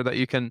elsewhere, that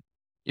you can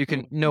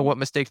know what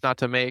mistakes not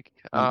to make.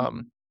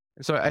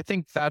 So I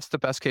think that's the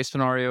best case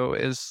scenario,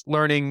 is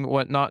learning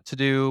what not to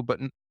do, but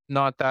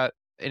not that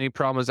any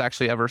problem is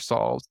actually ever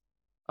solved.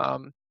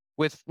 Um,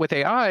 with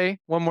AI,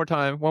 one more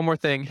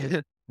thing.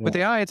 Yeah. With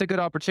AI, it's a good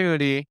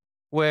opportunity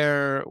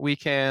where we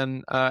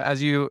can,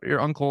 as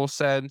your uncle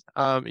said,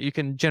 you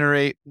can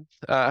generate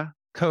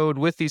code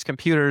with these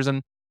computers,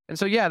 and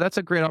so yeah, that's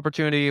a great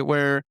opportunity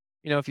where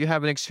if you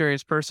have an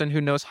experienced person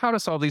who knows how to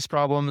solve these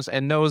problems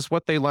and knows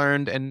what they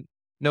learned and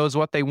knows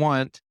what they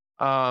want,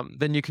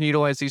 then you can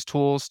utilize these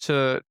tools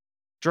to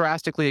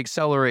drastically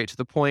accelerate to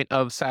the point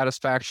of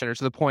satisfaction or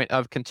to the point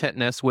of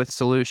contentness with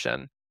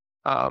solution.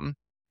 Um,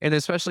 and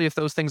especially if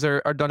those things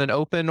are done in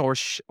open or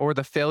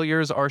the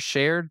failures are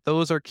shared,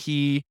 those are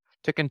key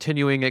to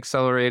continuing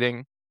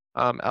accelerating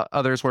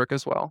others' work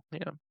as well.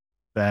 Yeah.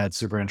 That's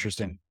super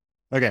interesting.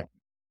 Okay.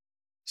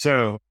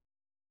 So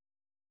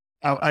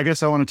I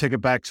guess I want to take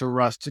it back to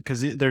Rust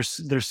because there's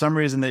some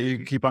reason that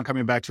you keep on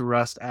coming back to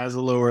Rust as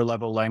a lower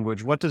level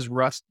language. What does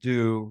Rust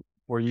do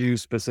for you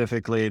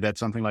specifically that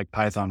something like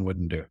Python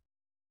wouldn't do?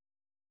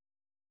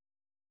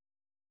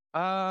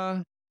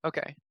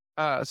 Okay.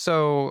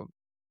 So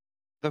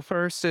the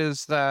first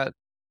is that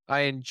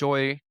I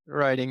enjoy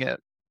writing it.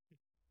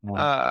 Yeah.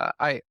 Uh,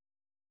 I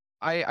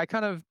I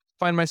kind of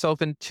find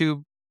myself in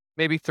two,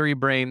 maybe three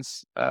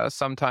brains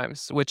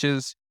sometimes, which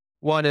is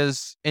one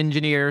is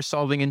engineer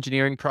solving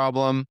engineering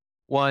problem.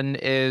 One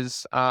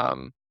is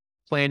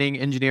planning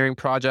engineering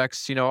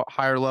projects,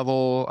 higher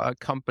level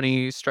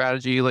company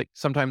strategy. Like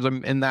sometimes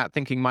I'm in that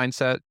thinking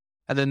mindset.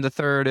 And then the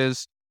third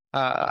is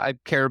I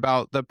care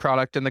about the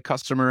product and the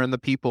customer and the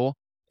people,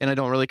 and I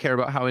don't really care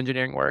about how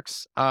engineering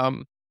works.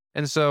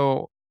 And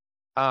so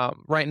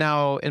right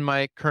now in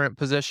my current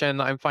position,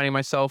 I'm finding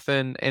myself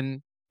in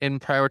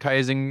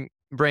prioritizing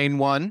brain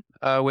one,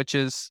 which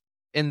is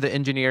in the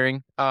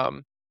engineering,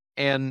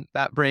 and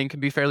that brain can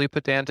be fairly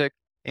pedantic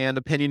and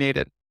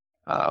opinionated,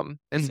 um,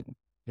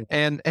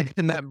 and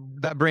and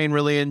that brain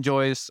really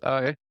enjoys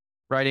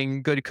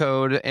writing good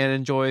code and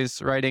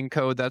enjoys writing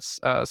code that's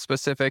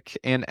specific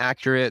and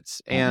accurate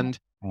and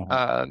Mhm.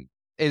 uh,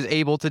 is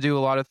able to do a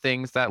lot of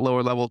things that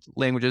lower level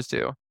languages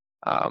do.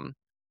 Um,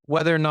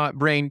 Whether or not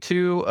Brain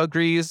 2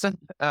 agrees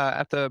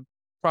at the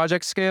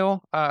project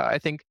scale, I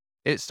think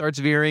it starts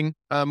veering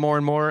more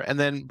and more. And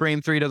then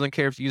Brain 3 doesn't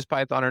care if you use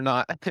Python or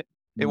not.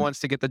 It Mm, wants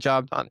to get the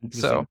job done.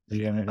 So,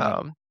 interesting. Yeah.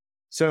 um,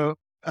 So,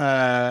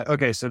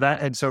 okay,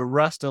 so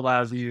Rust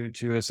allows you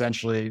to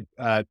essentially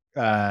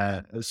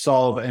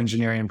solve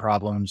engineering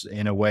problems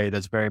in a way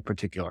that's very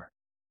particular.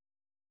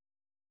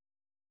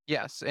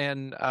 yes,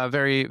 and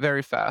very,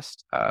 very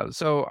fast.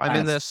 So I'm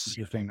in That's this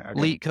interesting. Okay.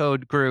 Leet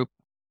code group,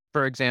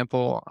 for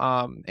example,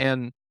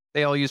 and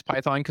they all use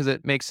Python because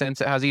it makes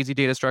sense. It has easy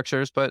data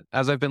structures. But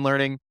as I've been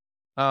learning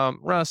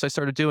Rust, I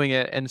started doing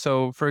it. And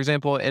so, for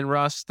example, in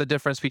Rust, the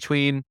difference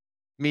between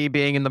me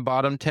being in the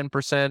bottom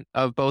 10%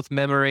 of both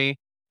memory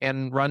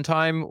and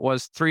runtime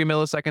was 3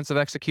 milliseconds of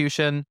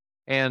execution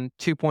and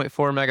 2.4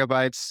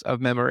 megabytes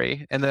of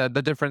memory. And the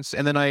difference,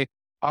 and then I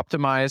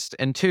optimized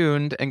and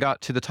tuned and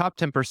got to the top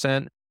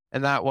 10%,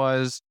 and that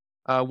was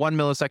 1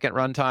 millisecond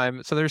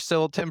runtime. So there's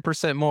still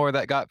 10% more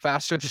that got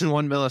faster than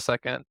 1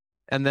 millisecond.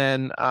 And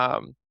then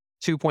 2.2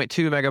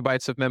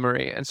 megabytes of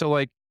memory. And so,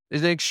 like,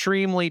 it's an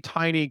extremely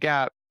tiny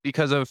gap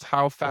because of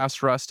how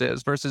fast Rust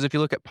is. Versus if you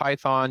look at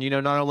Python,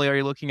 not only are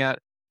you looking at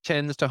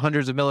tens to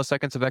hundreds of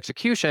milliseconds of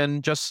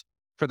execution just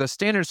for the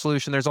standard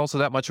solution, there's also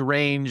that much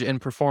range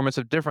and performance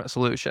of different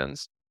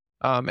solutions.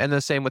 And the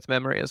same with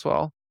memory as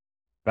well.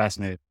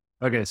 Fascinating.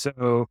 Okay,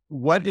 so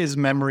what is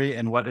memory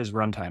and what is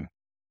runtime?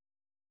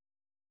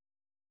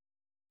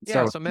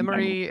 Yeah. So, So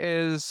memory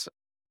is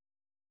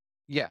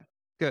Yeah,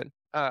 good.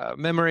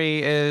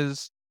 Memory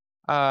is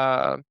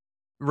uh,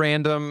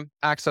 random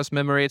access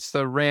memory. It's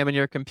the RAM in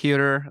your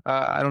computer.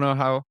 I don't know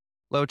how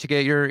low to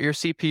get your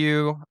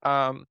CPU.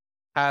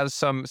 Has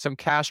some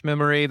cache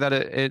memory that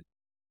it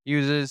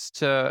uses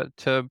to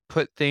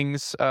put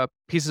things,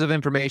 pieces of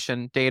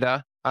information,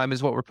 data,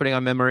 is what we're putting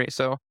on memory.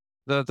 So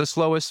the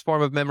slowest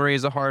form of memory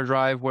is a hard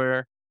drive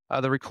where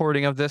the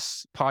recording of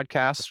this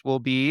podcast will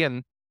be,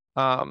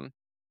 um,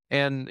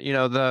 and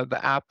the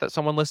app that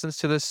someone listens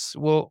to this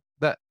will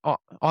that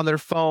on their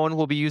phone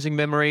will be using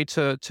memory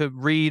to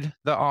read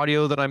the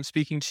audio that I'm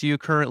speaking to you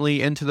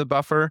currently into the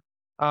buffer.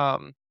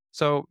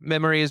 So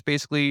memory is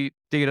basically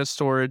data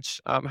storage,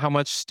 how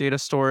much data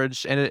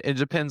storage, and it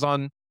depends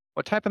on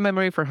what type of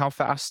memory for how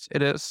fast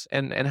it is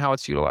and how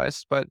it's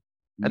utilized. But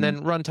and mm,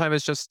 then runtime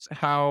is just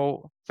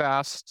how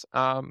fast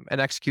an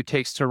execute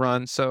takes to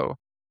run. So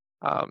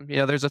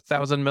there's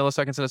 1,000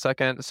 milliseconds in a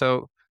second.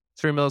 So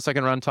 3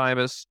 millisecond runtime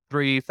is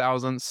 3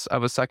 thousandths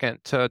of a second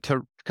to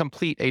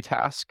complete a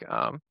task.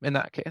 In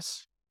that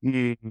case,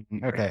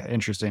 okay,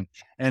 interesting.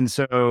 And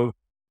so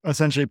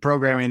essentially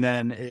programming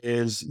then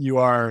is you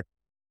are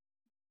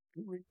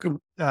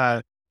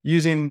uh,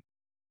 using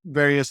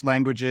various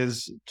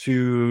languages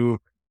to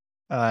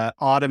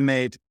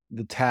automate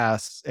the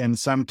tasks, and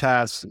some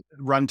tasks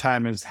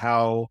runtime is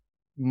how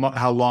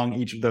long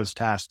each of those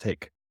tasks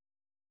take.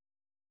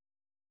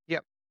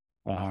 yep.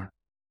 Uh,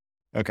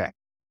 okay.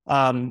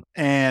 And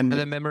And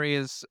then memory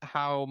is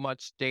how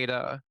much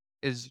data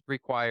is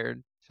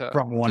required to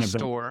from one to of them,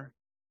 store.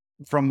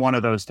 from one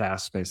of those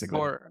tasks, basically.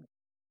 Or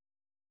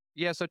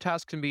yeah, so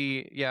tasks can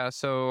be, yeah.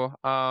 So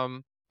I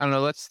don't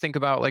know. Let's think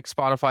about like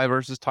Spotify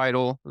versus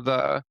Tidal.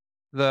 The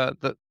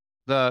the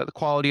the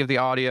quality of the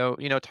audio.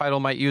 Tidal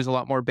might use a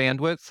lot more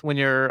bandwidth when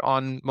you're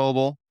on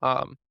mobile,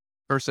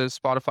 versus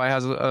Spotify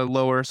has a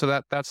lower.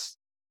 So that's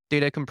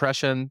data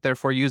compression,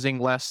 therefore using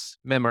less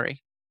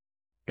memory,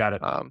 Got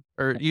it.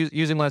 or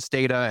using less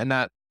data, and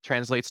that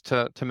translates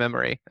to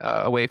memory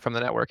away from the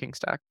networking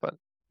stack. But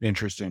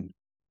Interesting.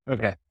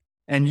 Okay.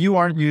 And you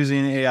aren't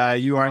using AI,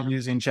 you aren't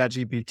using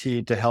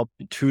ChatGPT to help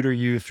tutor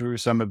you through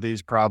some of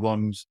these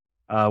problems.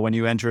 When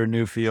you enter a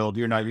new field,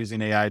 you're not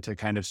using AI to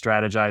kind of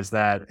strategize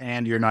that.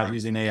 And you're not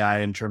using AI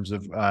in terms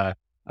of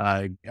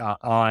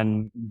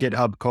on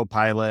GitHub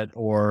Copilot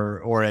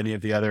or any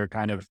of the other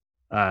kind of,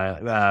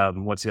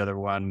 what's the other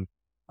one?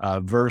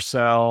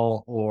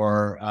 Vercel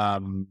or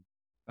I'm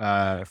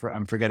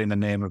forgetting the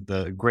name of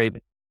the great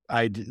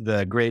IDE.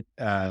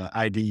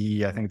 I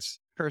think it's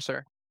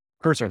Cursor.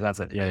 Cursor. That's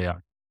it. Yeah, yeah,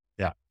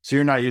 yeah. So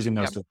you're not using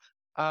those Yep.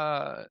 two.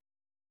 Uh,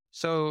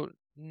 so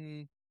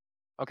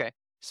okay.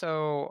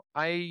 So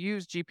I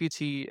use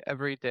GPT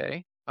every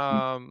day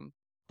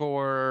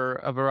for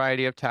a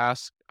variety of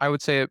tasks. I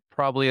would say it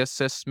probably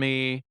assists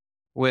me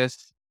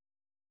with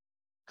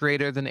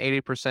greater than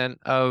 80%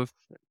 of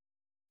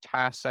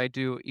tasks I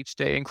do each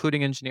day,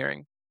 including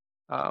engineering.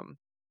 Um,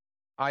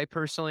 I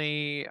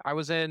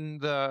was in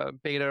the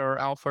beta or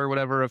alpha or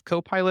whatever of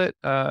Copilot,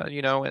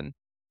 in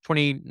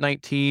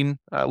 2019,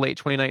 late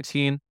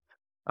 2019,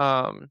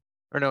 or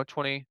no,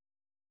 21.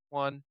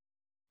 I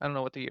don't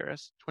know what the year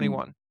is,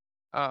 21.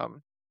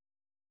 Um,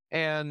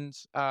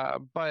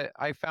 but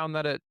I found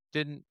that it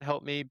didn't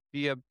help me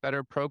be a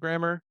better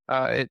programmer.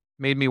 It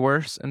made me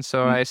worse. And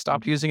so I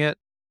stopped using it.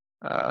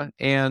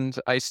 And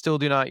I still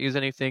do not use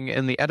anything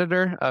in the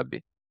editor,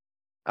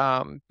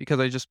 because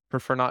I just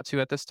prefer not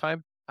to at this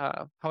time.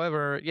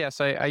 However,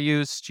 yes, I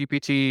use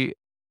GPT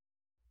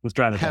Let's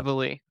try that.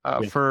 heavily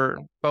Yeah. for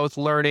both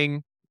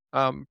learning,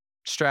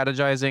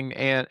 strategizing,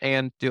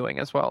 and doing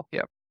as well.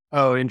 Yeah.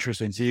 Oh,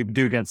 interesting. So you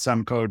do get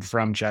some code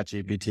from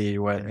ChatGPT.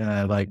 What,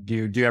 like,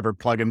 do you ever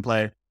plug and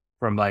play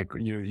from like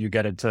you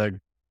get it to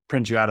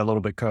print you out a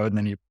little bit code and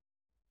then you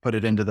put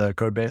it into the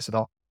code base at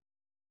all?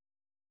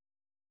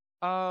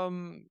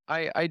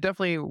 I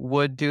definitely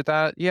would do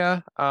that.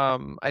 Yeah.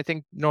 I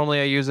think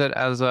normally I use it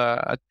as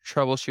a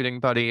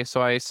troubleshooting buddy.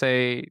 So I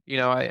say,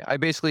 I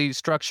basically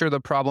structure the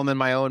problem in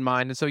my own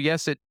mind. And so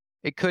yes, it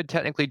could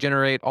technically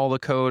generate all the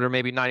code or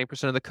maybe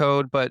 90% of the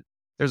code, but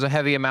there's a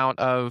heavy amount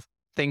of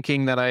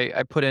thinking that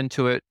I put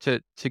into it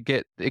to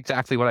get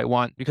exactly what I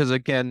want. Because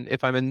again,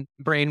 if I'm in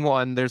brain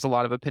one, there's a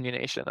lot of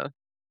opinionation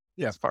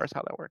Yeah. as far as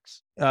how that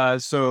works.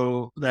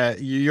 So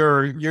that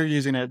you're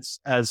using it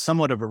as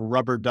somewhat of a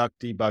rubber duck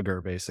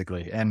debugger,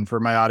 basically. And for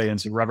my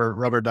audience,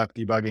 rubber duck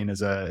debugging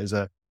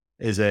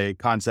is a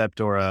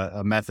concept or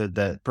a method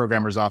that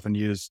programmers often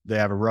use. They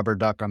have a rubber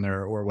duck on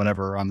their or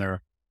whatever on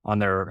their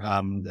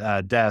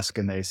desk,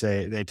 and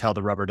they tell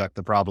the rubber duck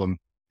the problem,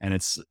 and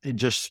it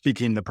just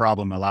speaking the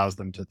problem allows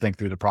them to think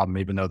through the problem,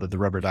 even though that the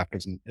rubber duck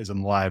isn't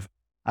alive.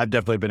 I've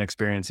definitely been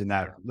experiencing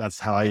that. That's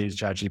how I use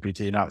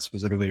ChatGPT, not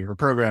specifically for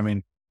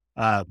programming.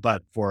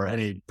 But for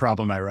any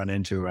problem I run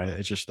into,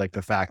 it's just like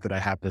the fact that I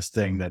have this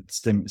thing that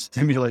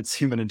stimulates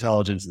human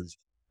intelligence,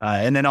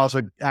 and then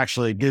also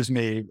actually gives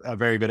me a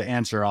very good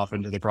answer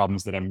often to the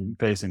problems that I'm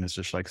facing. It's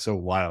just like so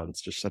wild.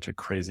 It's just such a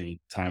crazy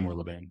time we're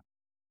living.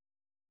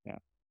 Yeah.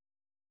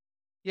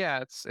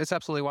 Yeah, it's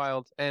absolutely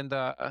wild. And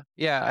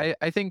yeah,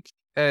 I think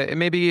it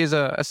maybe is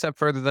a step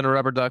further than a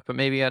rubber duck, but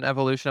maybe an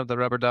evolution of the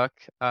rubber duck.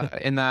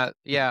 In that,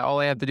 yeah, all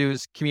I have to do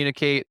is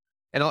communicate,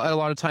 and a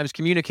lot of times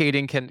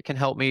communicating can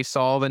help me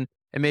solve, and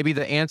maybe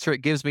the answer it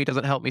gives me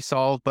doesn't help me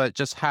solve, but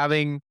just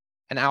having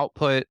an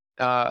output,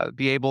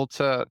 be able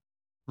to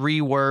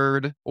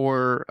reword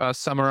or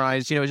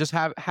summarize, just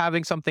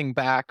having something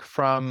back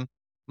from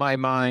my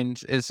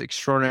mind is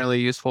extraordinarily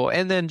useful.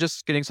 And then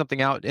just getting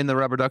something out in the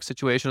rubber duck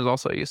situation is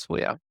also useful.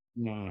 Yeah.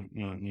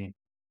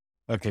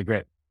 Okay,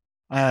 great.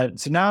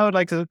 So now I'd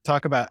like to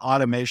talk about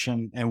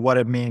automation and what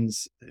it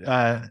means.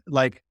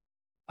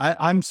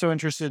 I'm so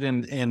interested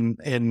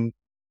I'm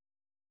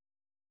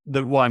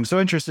so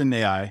interested in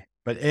AI,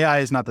 but AI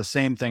is not the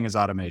same thing as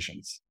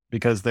automations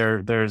because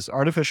there's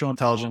artificial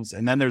intelligence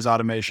and then there's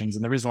automations.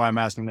 And the reason why I'm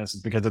asking this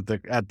is because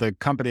at the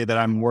company that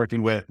I'm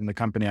working with and the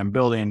company I'm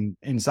building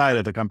inside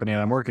of the company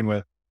that I'm working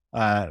with,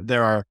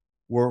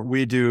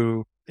 we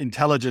do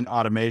intelligent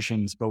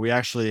automations, but we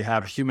actually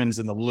have humans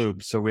in the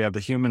loop. So we have the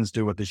humans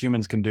do what the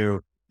humans can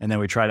do. And then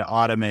we try to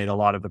automate a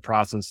lot of the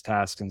process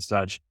tasks and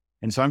such.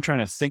 And so I'm trying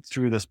to think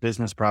through this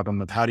business problem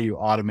of how do you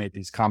automate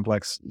these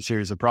complex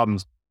series of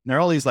problems. And there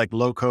are all these like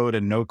low code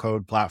and no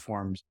code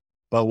platforms.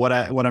 But what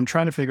I'm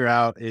trying to figure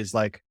out is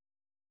like,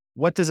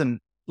 what doesn't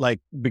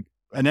like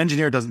an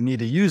engineer doesn't need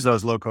to use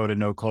those low code and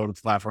no code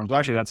platforms. Well,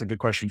 actually, that's a good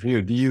question for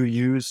you. Do you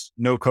use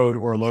no code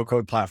or low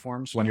code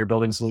platforms when you're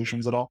building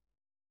solutions at all?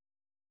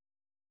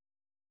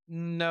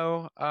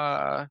 No.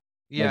 Yeah,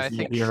 Like I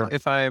think you're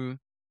if I'm,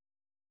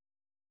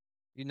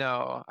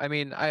 I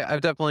mean,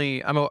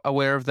 I'm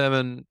aware of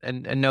them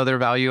and know their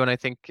value. And I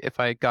think if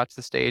I got to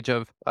the stage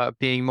of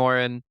being more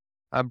in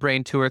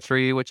brain two or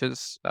three, which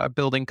is a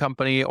building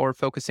company or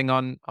focusing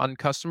on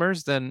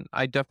customers, then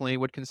I definitely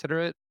would consider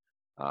it.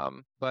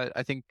 But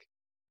I think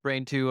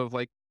brain two of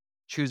like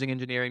choosing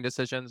engineering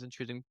decisions and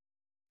choosing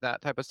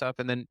that type of stuff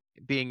and then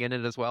being in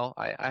it as well.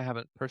 I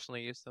haven't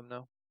personally used them,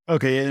 no.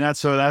 Okay, and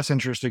that's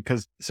interesting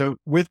because so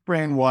with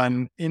Brain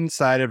One,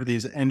 inside of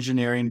these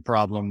engineering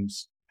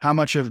problems, how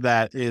much of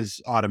that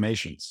is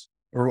automations,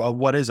 or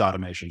what is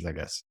automations? I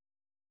guess.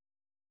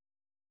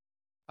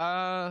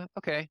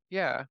 Okay,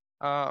 yeah.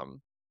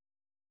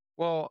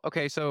 Well,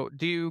 okay. So,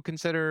 do you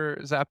consider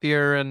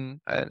Zapier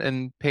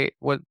and pay?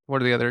 What are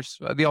the others?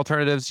 The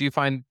alternatives? Do you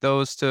find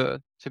those to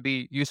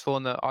be useful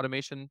in the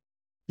automation?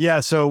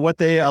 Yeah. So what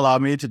they allow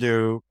me to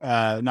do,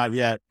 not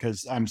yet,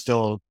 because I'm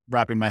still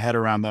wrapping my head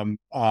around them.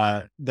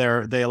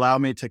 They allow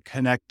me to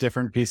connect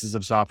different pieces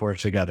of software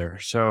together.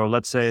 So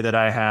let's say that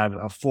I have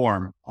a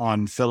form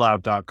on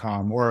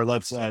fillout.com, or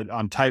let's say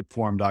on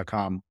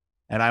typeform.com,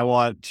 and I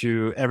want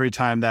to every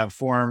time that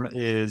form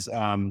is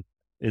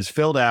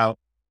filled out,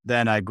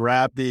 then I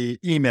grab the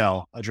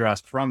email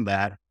address from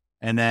that.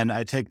 And then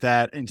I take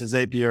that into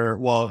Zapier.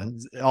 Well,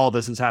 all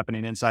this is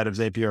happening inside of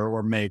Zapier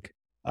or Make.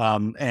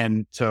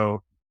 And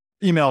so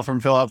email from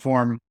fill out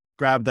form,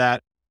 grab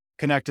that,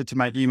 connect it to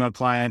my email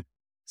client,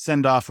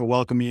 send off a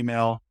welcome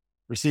email,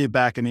 receive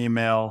back an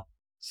email,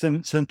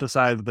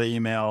 synthesize the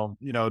email,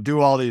 do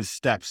all these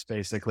steps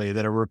basically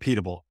that are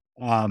repeatable.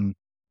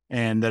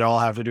 And that all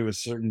have to do with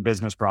certain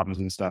business problems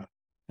and stuff.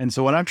 And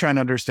so what I'm trying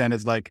to understand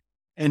is like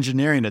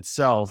engineering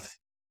itself,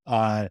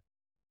 uh,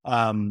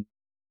 um,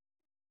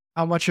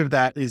 how much of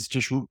that is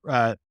just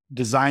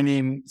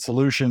designing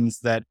solutions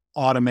that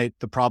automate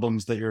the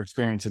problems that you're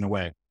experiencing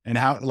away? And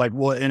how, like,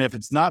 well, and if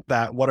it's not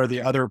that, what are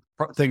the other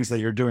things that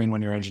you're doing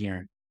when you're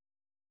engineering?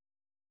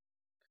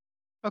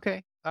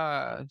 Okay.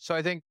 So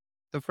I think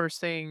the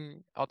first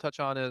thing I'll touch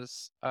on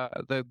is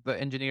the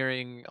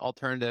engineering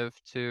alternative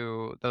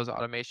to those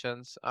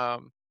automations.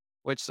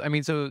 Which I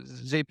mean, so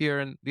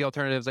Zapier and the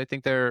alternatives, I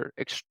think they're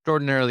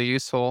extraordinarily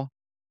useful.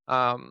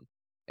 Um,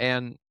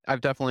 and I've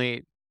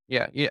definitely,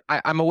 yeah,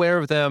 I'm aware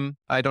of them.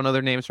 I don't know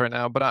their names right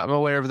now, but I'm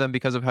aware of them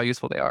because of how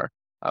useful they are.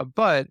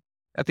 But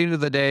at the end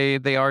of the day,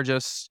 they are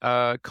just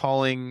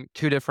calling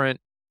two different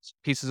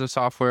pieces of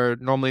software,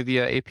 normally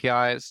via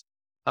APIs.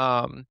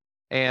 Um,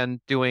 and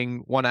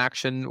doing one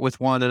action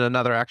with one and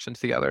another action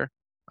to the other.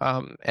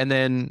 And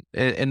then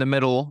in the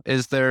middle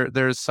is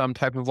there's some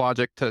type of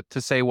logic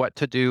to say what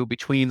to do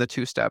between the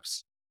two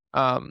steps.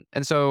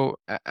 And so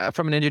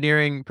from an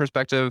engineering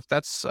perspective,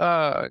 that's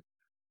a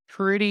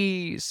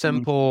pretty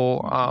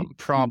simple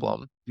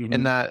problem in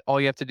Mm-hmm. that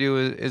all you have to do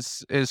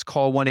is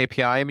call one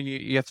API. I mean,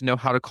 you have to know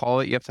how to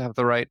call it. You have to have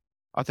the right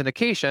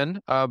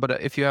authentication.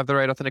 But if you have the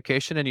right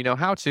authentication and you know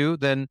how to,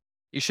 then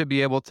you should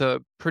be able to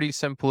pretty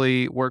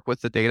simply work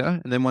with the data.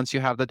 And then once you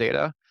have the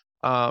data,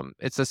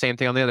 it's the same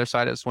thing on the other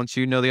side. Is once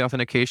you know the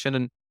authentication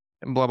and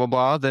blah blah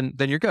blah, then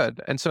you're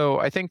good. And so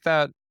I think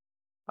that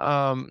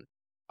um,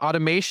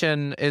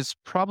 automation is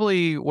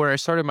probably where I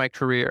started my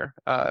career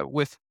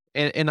with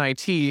in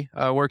IT,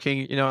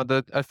 working.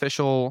 The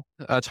official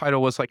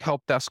title was like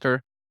help desker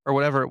or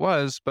whatever it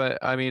was. But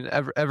I mean,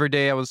 every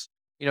day I was,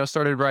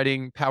 started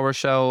writing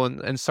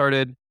PowerShell and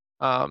started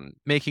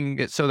making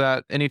it so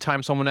that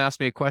anytime someone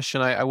asked me a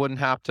question, I wouldn't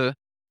have to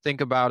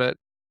think about it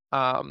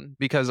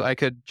because I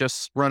could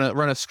just run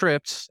a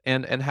script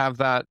and have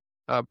that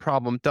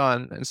problem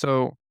done. And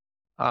so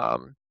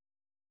um,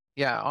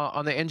 yeah,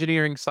 on the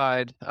engineering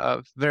side,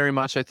 very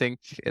much, I think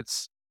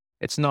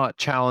it's not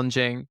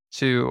challenging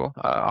to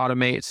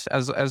automate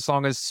as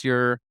long as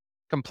your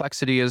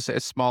complexity is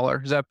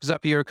smaller.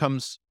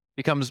 Zapier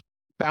becomes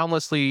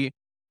boundlessly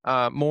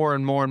more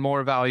and more and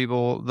more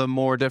valuable the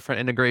more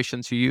different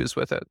integrations you use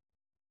with it.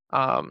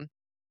 Um,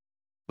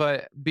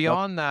 but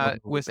beyond that,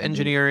 with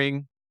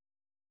engineering,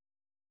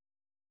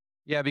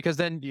 yeah, because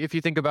then if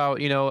you think about,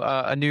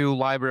 a new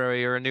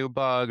library or a new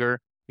bug or,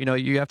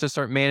 you have to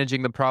start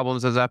managing the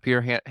problems as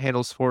Zapier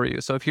handles for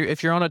you. So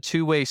if you're on a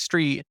two-way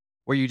street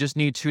where you just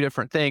need two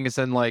different things,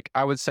 then like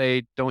I would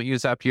say don't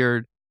use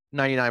Zapier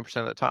 99%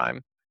 of the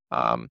time.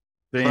 Um,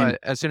 Same. but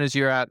as soon as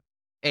you're at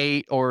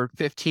 8 or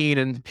 15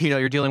 and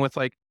you're dealing with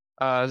like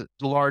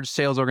large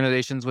sales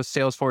organizations with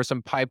Salesforce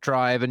and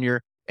Pipedrive and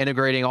you're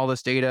integrating all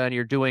this data and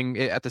you're doing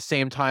it at the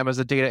same time as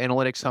a data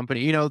analytics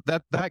company,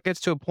 that gets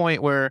to a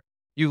point where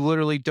you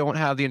literally don't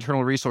have the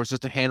internal resources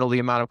to handle the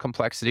amount of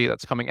complexity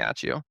that's coming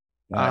at you.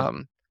 That,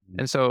 Um,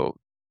 and so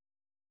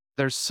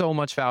there's so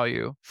much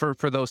value for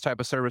those type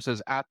of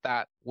services at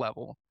that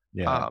level.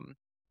 yeah. Um,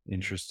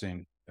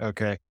 Interesting.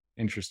 Okay.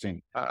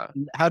 Interesting. uh,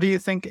 How do you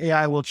think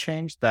AI will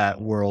change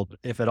that world,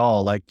 if at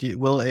all? Like,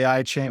 will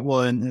AI change?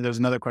 Well, and there's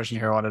another question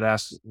here I wanted to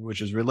ask,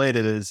 which is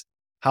related: is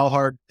how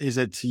hard is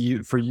it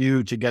for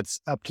you to get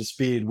up to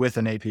speed with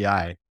an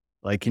API?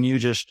 Like, can you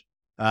just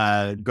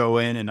go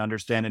in and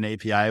understand an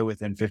API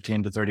within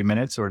 15 to 30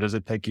 minutes, or does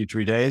it take you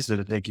 3 days? Did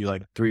it take you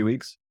like 3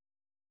 weeks?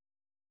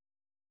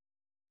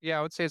 yeah,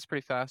 I would say it's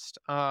pretty fast.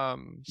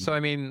 So I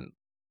mean,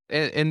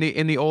 in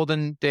the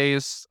olden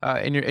days,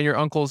 in your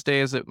uncle's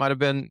days, it might have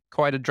been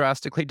quite a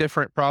drastically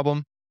different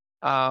problem.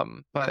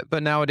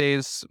 But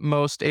nowadays,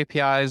 most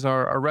APIs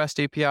are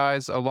REST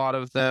APIs. A lot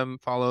of them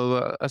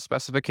follow a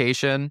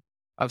specification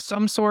of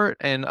some sort,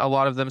 and a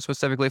lot of them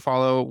specifically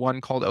follow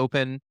one called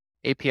Open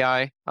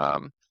API,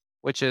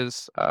 which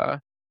is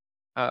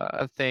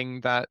a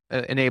thing that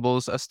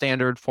enables a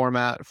standard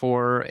format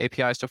for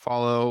APIs to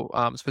follow,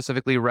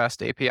 specifically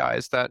REST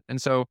APIs.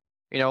 And so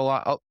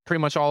pretty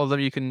much all of them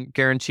you can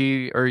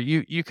guarantee, or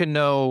you can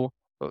know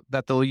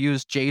that they'll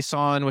use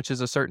JSON, which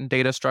is a certain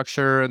data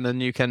structure, and then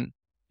you can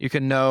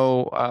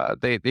know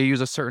they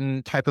use a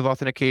certain type of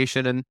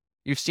authentication, and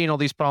you've seen all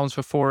these problems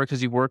before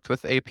because you've worked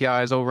with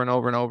APIs over and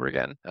over and over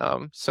again.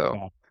 So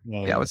Yeah. Yeah.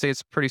 yeah, I Yeah. would say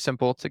it's pretty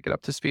simple to get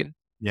up to speed.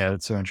 Yeah,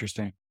 that's so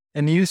interesting.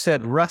 And you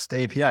said Rust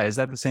API. Is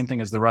that the same thing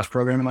as the Rust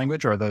programming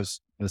language, or are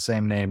those the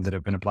same name that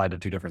have been applied to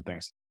two different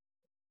things?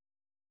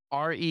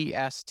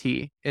 REST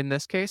in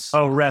this case,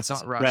 Oh, REST.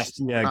 not REST.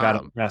 Rust. Yeah, got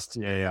it. REST.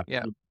 Yeah, Yeah.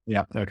 yeah.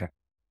 Yeah. Okay.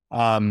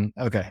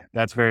 Okay.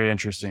 That's very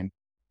interesting.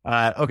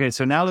 Okay.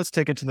 So now let's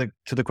take it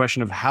to the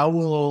question of how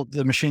will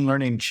the machine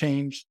learning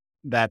change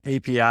that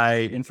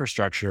API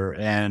infrastructure,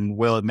 and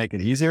will it make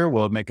it easier?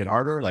 Will it make it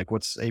harder? Like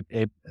what's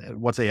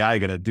AI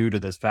going to do to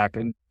this fact?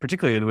 And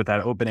particularly with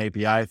that open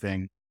API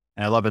thing.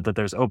 And I love it that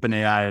there's open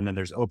AI and then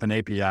there's open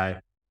API,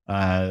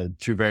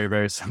 two very,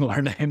 very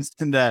similar names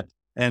in that.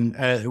 And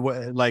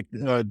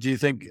do you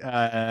think,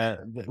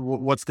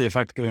 what's the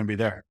effect going to be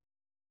there?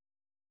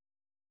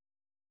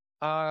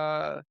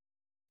 Uh,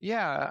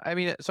 yeah. I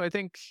mean, so I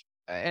think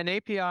an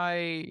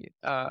API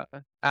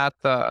at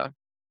the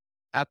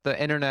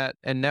internet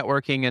and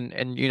networking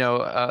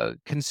and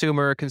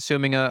consumer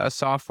consuming a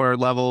software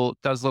level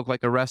does look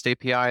like a REST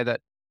API that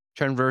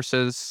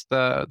traverses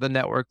the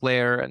network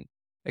layer and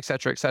et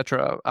cetera, et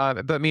cetera.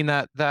 But I mean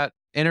that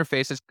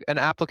interface is an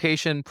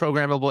application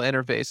programmable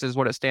interface is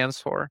what it stands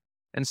for.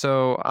 And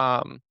so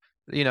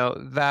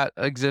that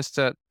exists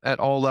at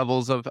all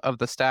levels of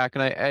the stack.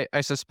 And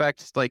I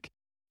suspect, like,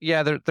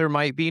 yeah, there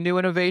might be new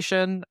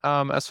innovation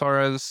as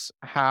far as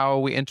how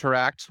we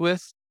interact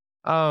with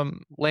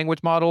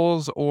language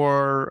models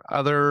or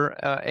other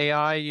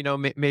AI.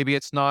 Maybe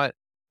it's not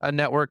a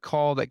network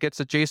call that gets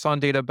a JSON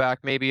data back.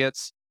 Maybe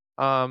it's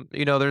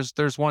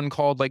there's one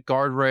called like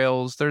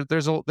guardrails.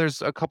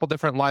 There's a couple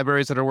different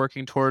libraries that are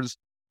working towards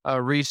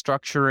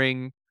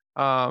restructuring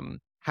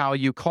how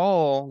you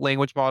call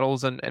language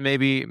models, and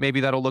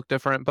maybe that'll look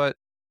different. But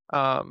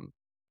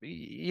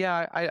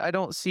yeah, I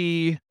don't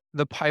see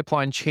the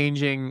pipeline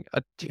changing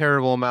a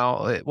terrible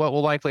amount. What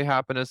will likely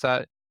happen is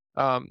that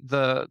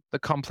the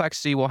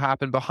complexity will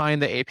happen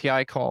behind the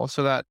API call,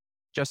 so that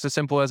just as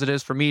simple as it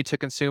is for me to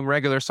consume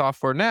regular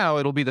software now,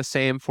 it'll be the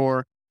same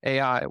for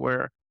AI,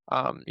 where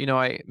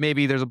I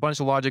maybe there's a bunch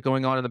of logic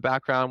going on in the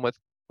background with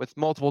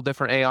multiple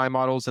different AI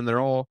models, and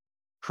they're all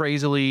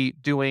crazily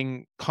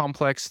doing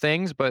complex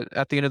things. But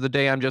at the end of the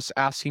day, I'm just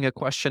asking a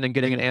question and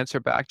getting an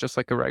answer back, just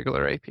like a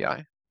regular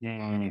API.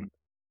 Mm.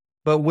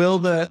 But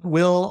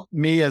will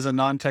me as a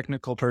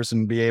non-technical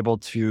person be able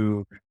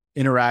to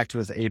interact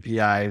with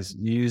APIs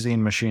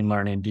using machine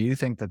learning? Do you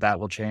think that that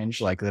will change?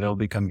 Like that it'll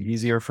become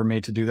easier for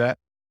me to do that?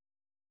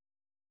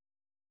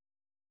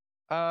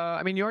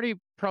 I mean, you already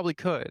probably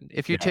could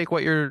if you Yeah. take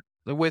what you're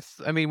with.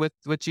 I mean, with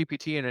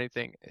GPT and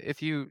anything.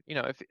 If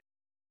if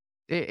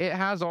it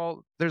has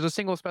all, there's a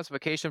single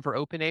specification for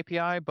Open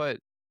API, but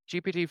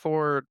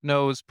GPT-4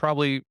 knows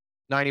probably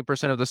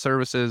 90% of the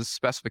services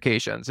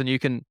specifications, and you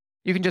can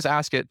just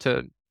ask it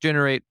to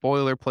generate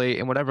boilerplate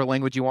in whatever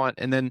language you want,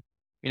 and then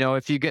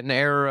if you get an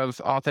error of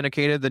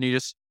authenticated, then you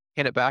just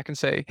hand it back and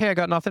say, "Hey, I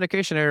got an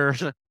authentication error.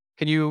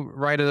 Can you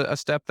write a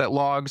step that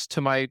logs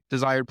to my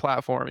desired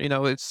platform?"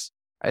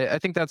 I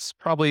think that's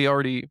probably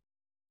already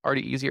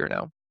easier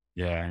now.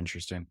 Yeah.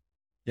 Interesting.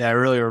 Yeah. It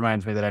really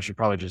reminds me that I should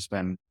probably just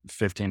spend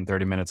 15,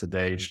 30 minutes a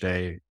day each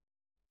day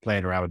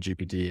playing around with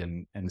GPT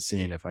and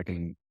seeing if I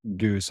can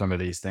do some of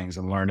these things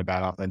and learn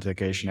about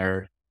authentication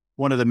error.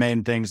 One of the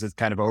main things that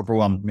kind of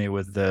overwhelmed me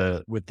with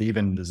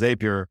even the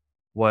Zapier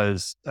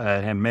was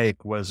and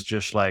Make was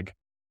just like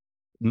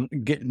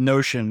get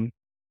Notion,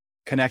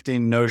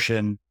 connecting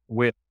Notion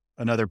with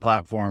another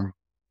platform.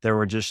 There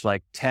were just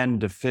like 10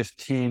 to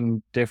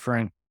 15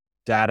 different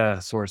data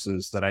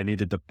sources that I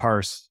needed to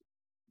parse,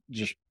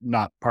 just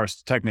not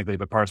parse technically,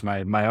 but parse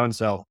my own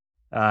self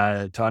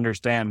to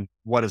understand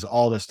what is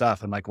all this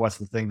stuff and like what's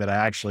the thing that I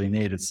actually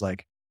need. It's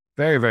like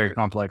very, very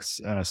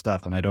complex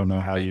stuff, and I don't know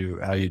how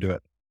you do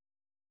it.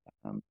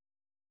 Um,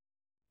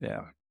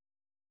 yeah.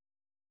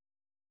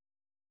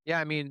 Yeah,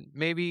 I mean,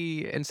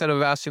 maybe instead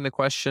of asking the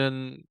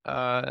question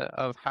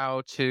of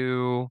how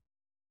to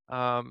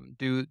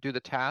do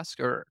the task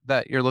or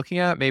that you're looking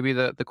at, maybe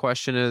the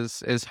question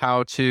is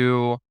how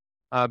to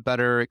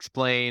better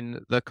explain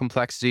the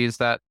complexities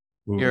that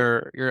Ooh.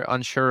 you're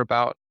unsure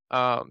about.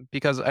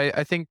 Because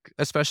I think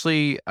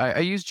especially I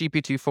use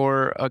GPT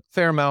for a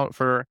fair amount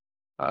for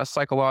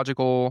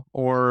psychological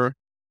or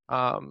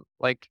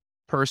like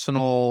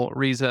personal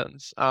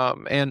reasons,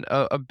 and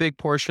a big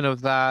portion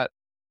of that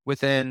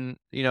within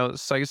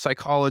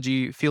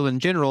psychology field in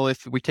general,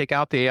 if we take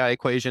out the AI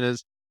equation,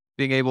 is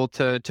being able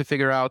to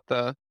figure out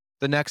the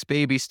next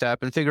baby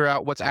step and figure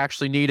out what's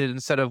actually needed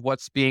instead of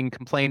what's being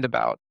complained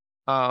about.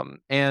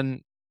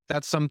 And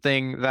that's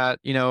something that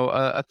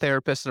a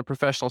therapist in a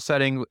professional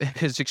setting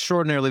is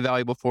extraordinarily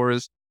valuable for,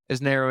 is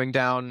narrowing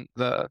down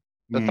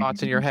the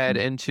thoughts in your head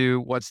Mm-hmm.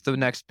 into what's the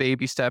next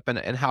baby step,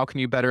 and how can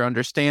you better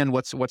understand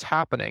what's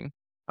happening,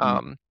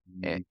 um,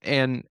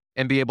 and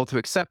be able to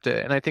accept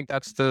it. And I think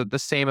that's the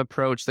same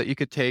approach that you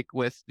could take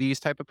with these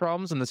type of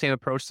problems, and the same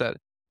approach that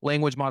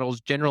language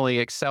models generally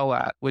excel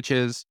at, which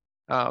is,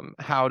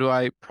 how do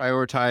I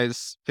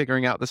prioritize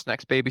figuring out this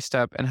next baby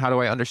step, and how do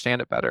I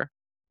understand it better?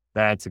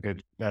 That's a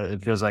good.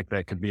 It feels like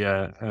that could be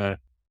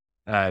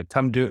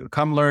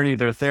come learn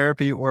either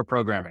therapy or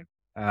programming.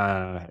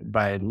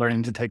 By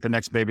learning to take the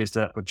next baby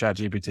step with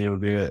ChatGPT would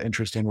be an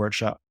interesting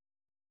workshop.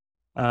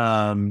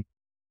 Um,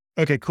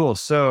 okay, cool.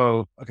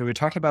 So, okay, we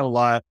talked about a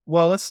lot.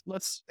 Well, let's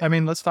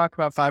talk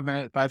about 5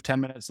 minutes, 10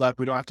 minutes left.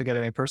 We don't have to get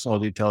any personal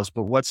details,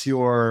 but what's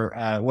your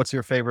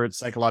favorite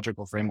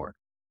psychological framework?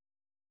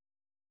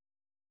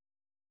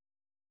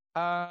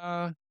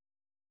 Uh,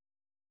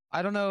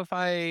 I don't know if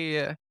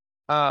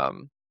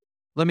um,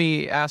 let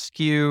me ask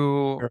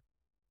you Sure.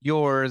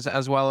 yours,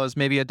 as well as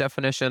maybe a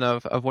definition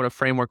of what a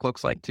framework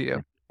looks like to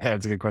you. Yeah,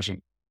 that's a good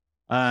question.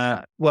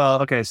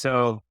 Well, okay,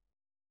 so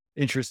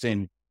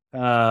interesting.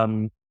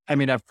 I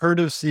mean, I've heard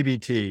of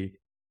CBT.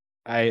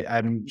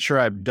 I'm sure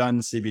I've done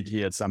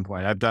CBT at some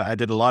point. I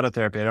did a lot of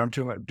therapy. I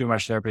don't do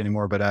much therapy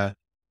anymore, but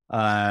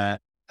uh,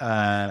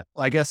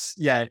 I guess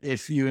yeah.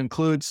 If you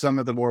include some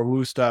of the more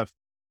woo stuff,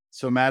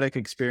 somatic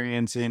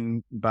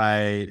experiencing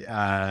by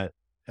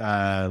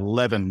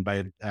Levin,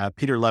 by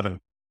Peter Levin,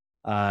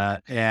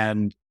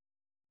 and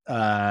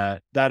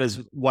that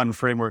is one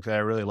framework that I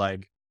really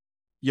like.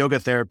 Yoga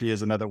therapy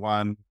is another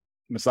one.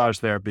 Massage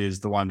therapy is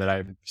the one that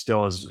I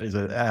still is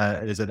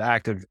an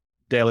active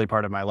daily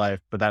part of my life,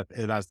 but that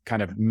it has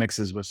kind of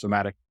mixes with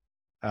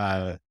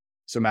uh,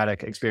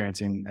 somatic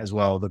experiencing as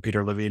well. The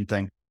Peter Levine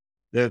thing.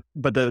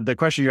 The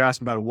question you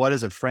asked about what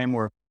is a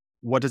framework,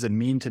 what does it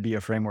mean to be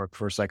a framework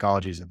for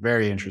psychology is a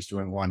very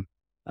interesting one.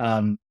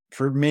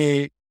 For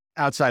me,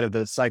 outside of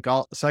the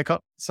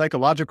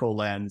psychological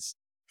lens,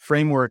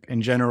 framework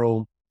in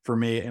general for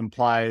me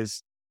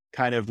implies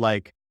kind of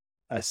like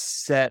a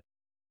set.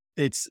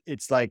 It's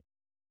like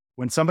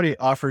when somebody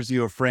offers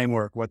you a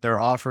framework, what they're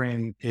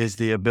offering is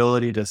the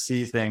ability to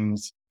see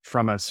things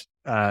from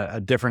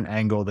a different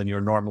angle than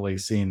you're normally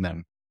seeing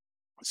them.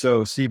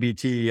 So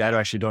CBT, I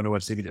actually don't know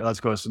what CBT.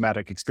 Let's go with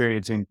somatic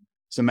experiencing.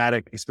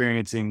 Somatic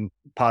experiencing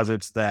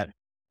posits that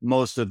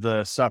most of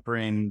the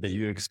suffering that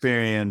you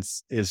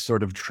experience is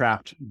sort of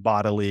trapped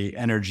bodily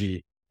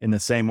energy in the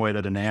same way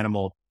that an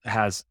animal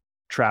has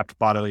trapped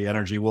bodily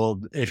energy.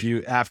 Well, if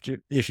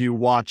you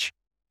watch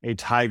a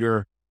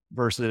tiger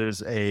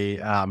versus a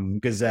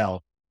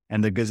gazelle,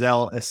 and the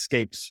gazelle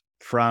escapes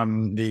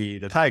from the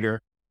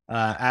tiger,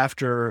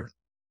 after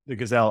the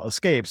gazelle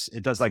escapes,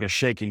 it does like a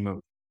shaking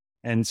move.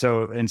 And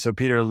so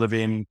Peter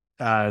Levine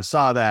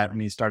saw that,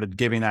 and he started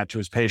giving that to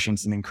his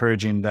patients and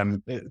encouraging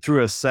them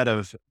through a set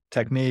of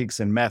techniques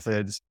and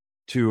methods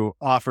to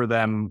offer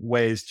them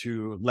ways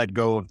to let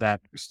go of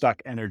that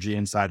stuck energy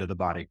inside of the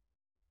body.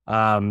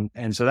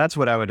 And so that's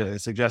what I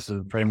would suggest as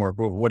a framework.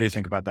 What do you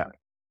think about that?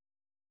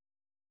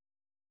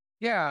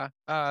 Yeah,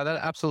 that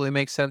absolutely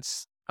makes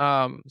sense.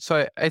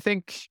 So I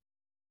think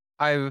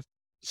I've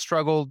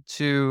struggled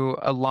to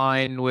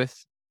align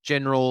with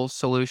general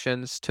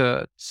solutions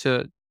to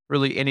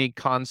really any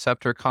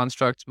concept or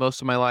construct most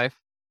of my life,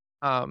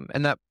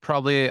 and that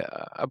probably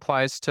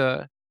applies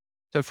to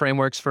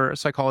frameworks for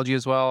psychology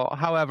as well.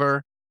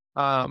 However,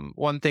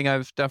 one thing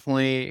I've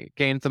definitely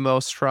gained the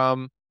most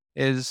from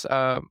is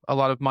a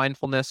lot of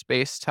mindfulness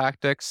based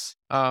tactics.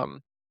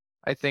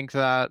 I think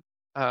that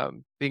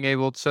being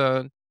able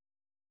to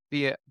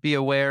be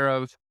aware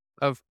of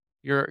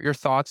your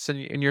thoughts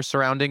and your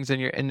surroundings,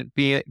 and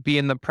be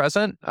in the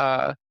present,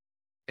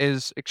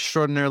 is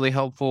extraordinarily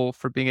helpful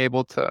for being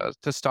able to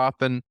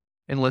stop and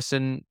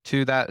listen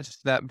to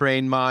that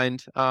brain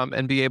mind,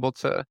 and be able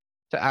to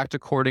act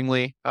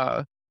accordingly,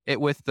 it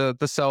with the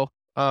self,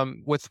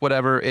 with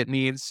whatever it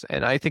needs.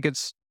 And I think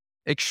it's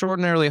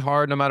extraordinarily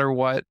hard, no matter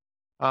what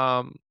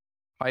um,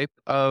 type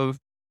of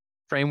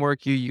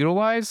framework you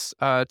utilize,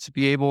 to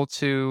be able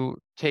to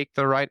take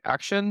the right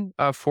action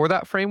for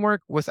that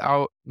framework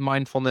without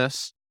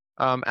mindfulness,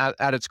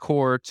 at its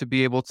core, to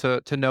be able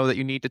to know that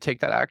you need to take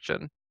that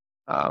action.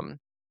 Um,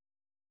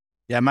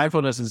 Yeah,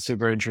 mindfulness is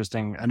super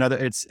interesting. Another,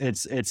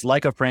 it's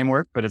like a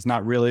framework, but it's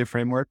not really a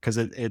framework because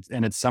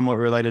it's somewhat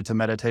related to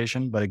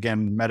meditation. But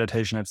again,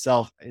 meditation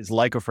itself is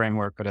like a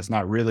framework, but it's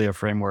not really a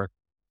framework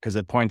because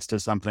it points to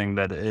something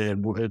that,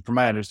 from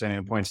my understanding,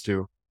 it points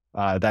to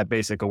that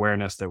basic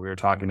awareness that we were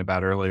talking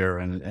about earlier,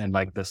 and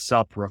like the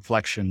self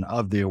reflection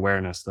of the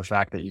awareness, the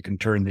fact that you can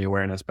turn the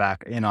awareness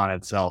back in on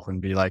itself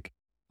and be like,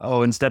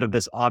 oh, instead of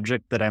this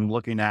object that I'm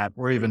looking at,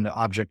 or even the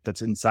object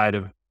that's inside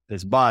of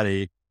this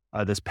body,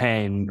 this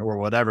pain or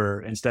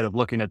whatever, instead of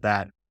looking at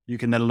that, you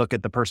can then look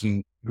at the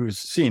person who's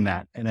seeing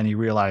that. And then you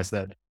realize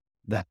that,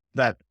 that,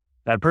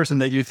 that person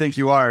that you think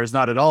you are is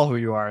not at all who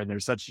you are. And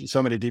there's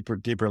so many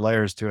deeper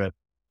layers to it.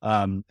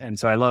 And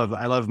so I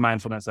love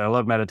mindfulness. I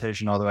love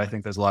meditation, although I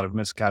think there's a lot of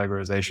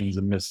miscategorizations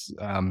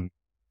and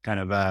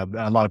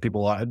a lot of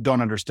people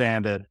don't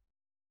understand it.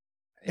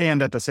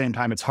 And at the same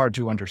time, it's hard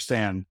to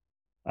understand.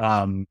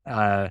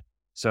 But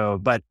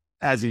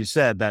as you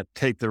said, that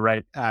take the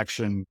right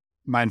action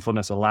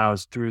mindfulness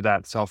allows through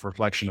that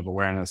self-reflection of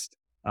awareness,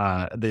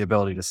 the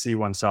ability to see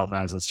oneself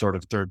as a sort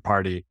of third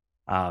party,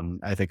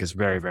 I think is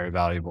very, very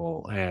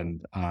valuable,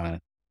 and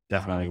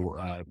definitely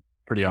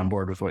pretty on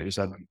board with what you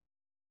said.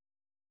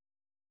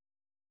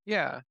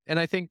 Yeah. And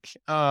I think,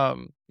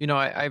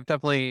 I've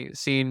definitely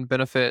seen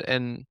benefit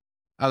in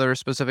other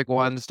specific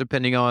ones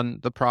depending on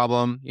the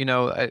problem,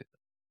 and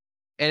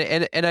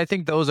I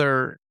think those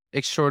are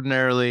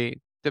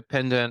extraordinarily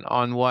dependent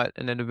on what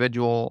an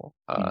individual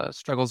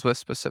struggles with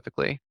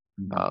specifically.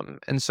 Mhm.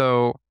 And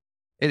so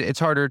it's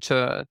harder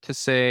to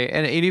say.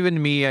 And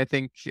even me, I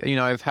think,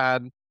 I've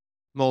had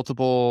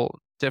multiple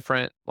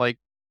different like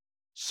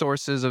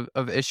sources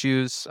of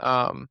issues.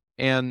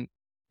 And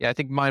yeah, I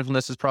think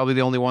mindfulness is probably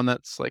the only one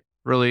that's like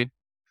really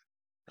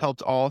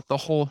helped all the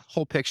whole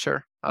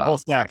picture. The whole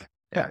stack.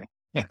 Yeah.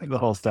 Yeah. Yeah. The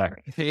whole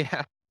stack.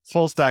 Yeah.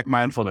 Full stack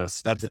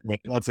mindfulness. That's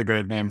a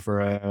great name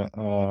for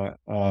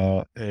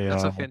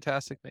That's a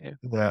fantastic name.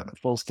 yeah,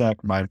 full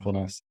stack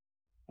mindfulness.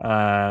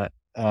 Uh,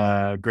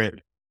 Great.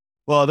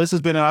 Well, this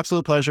has been an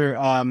absolute pleasure.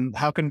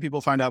 How can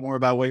people find out more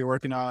about what you're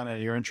working on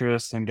and your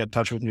interests and get in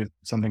touch with you?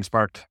 Something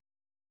sparked.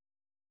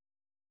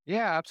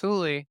 Yeah,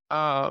 absolutely.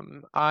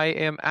 I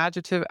am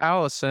Adjective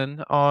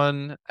Allison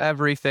on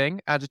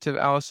everything,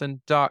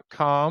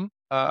 adjectiveallison.com,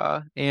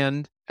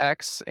 and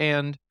X,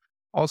 and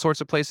all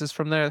sorts of places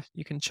from there.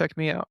 You can check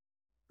me out.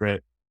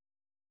 Great.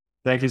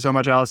 Thank you so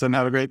much, Allison.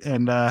 Have a great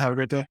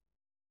day.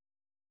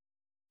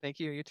 Thank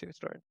you. You too,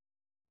 Stuart.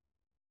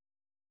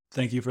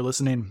 Thank you for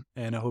listening,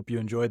 and I hope you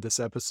enjoyed this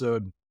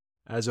episode.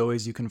 As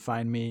always, you can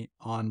find me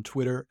on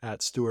Twitter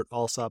at Stuart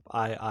Alsop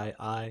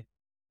III.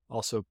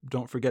 Also,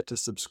 don't forget to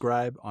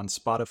subscribe on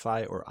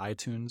Spotify or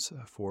iTunes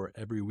for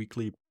every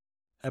weekly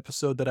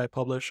episode that I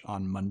publish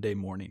on Monday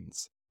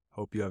mornings.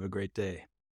 Hope you have a great day.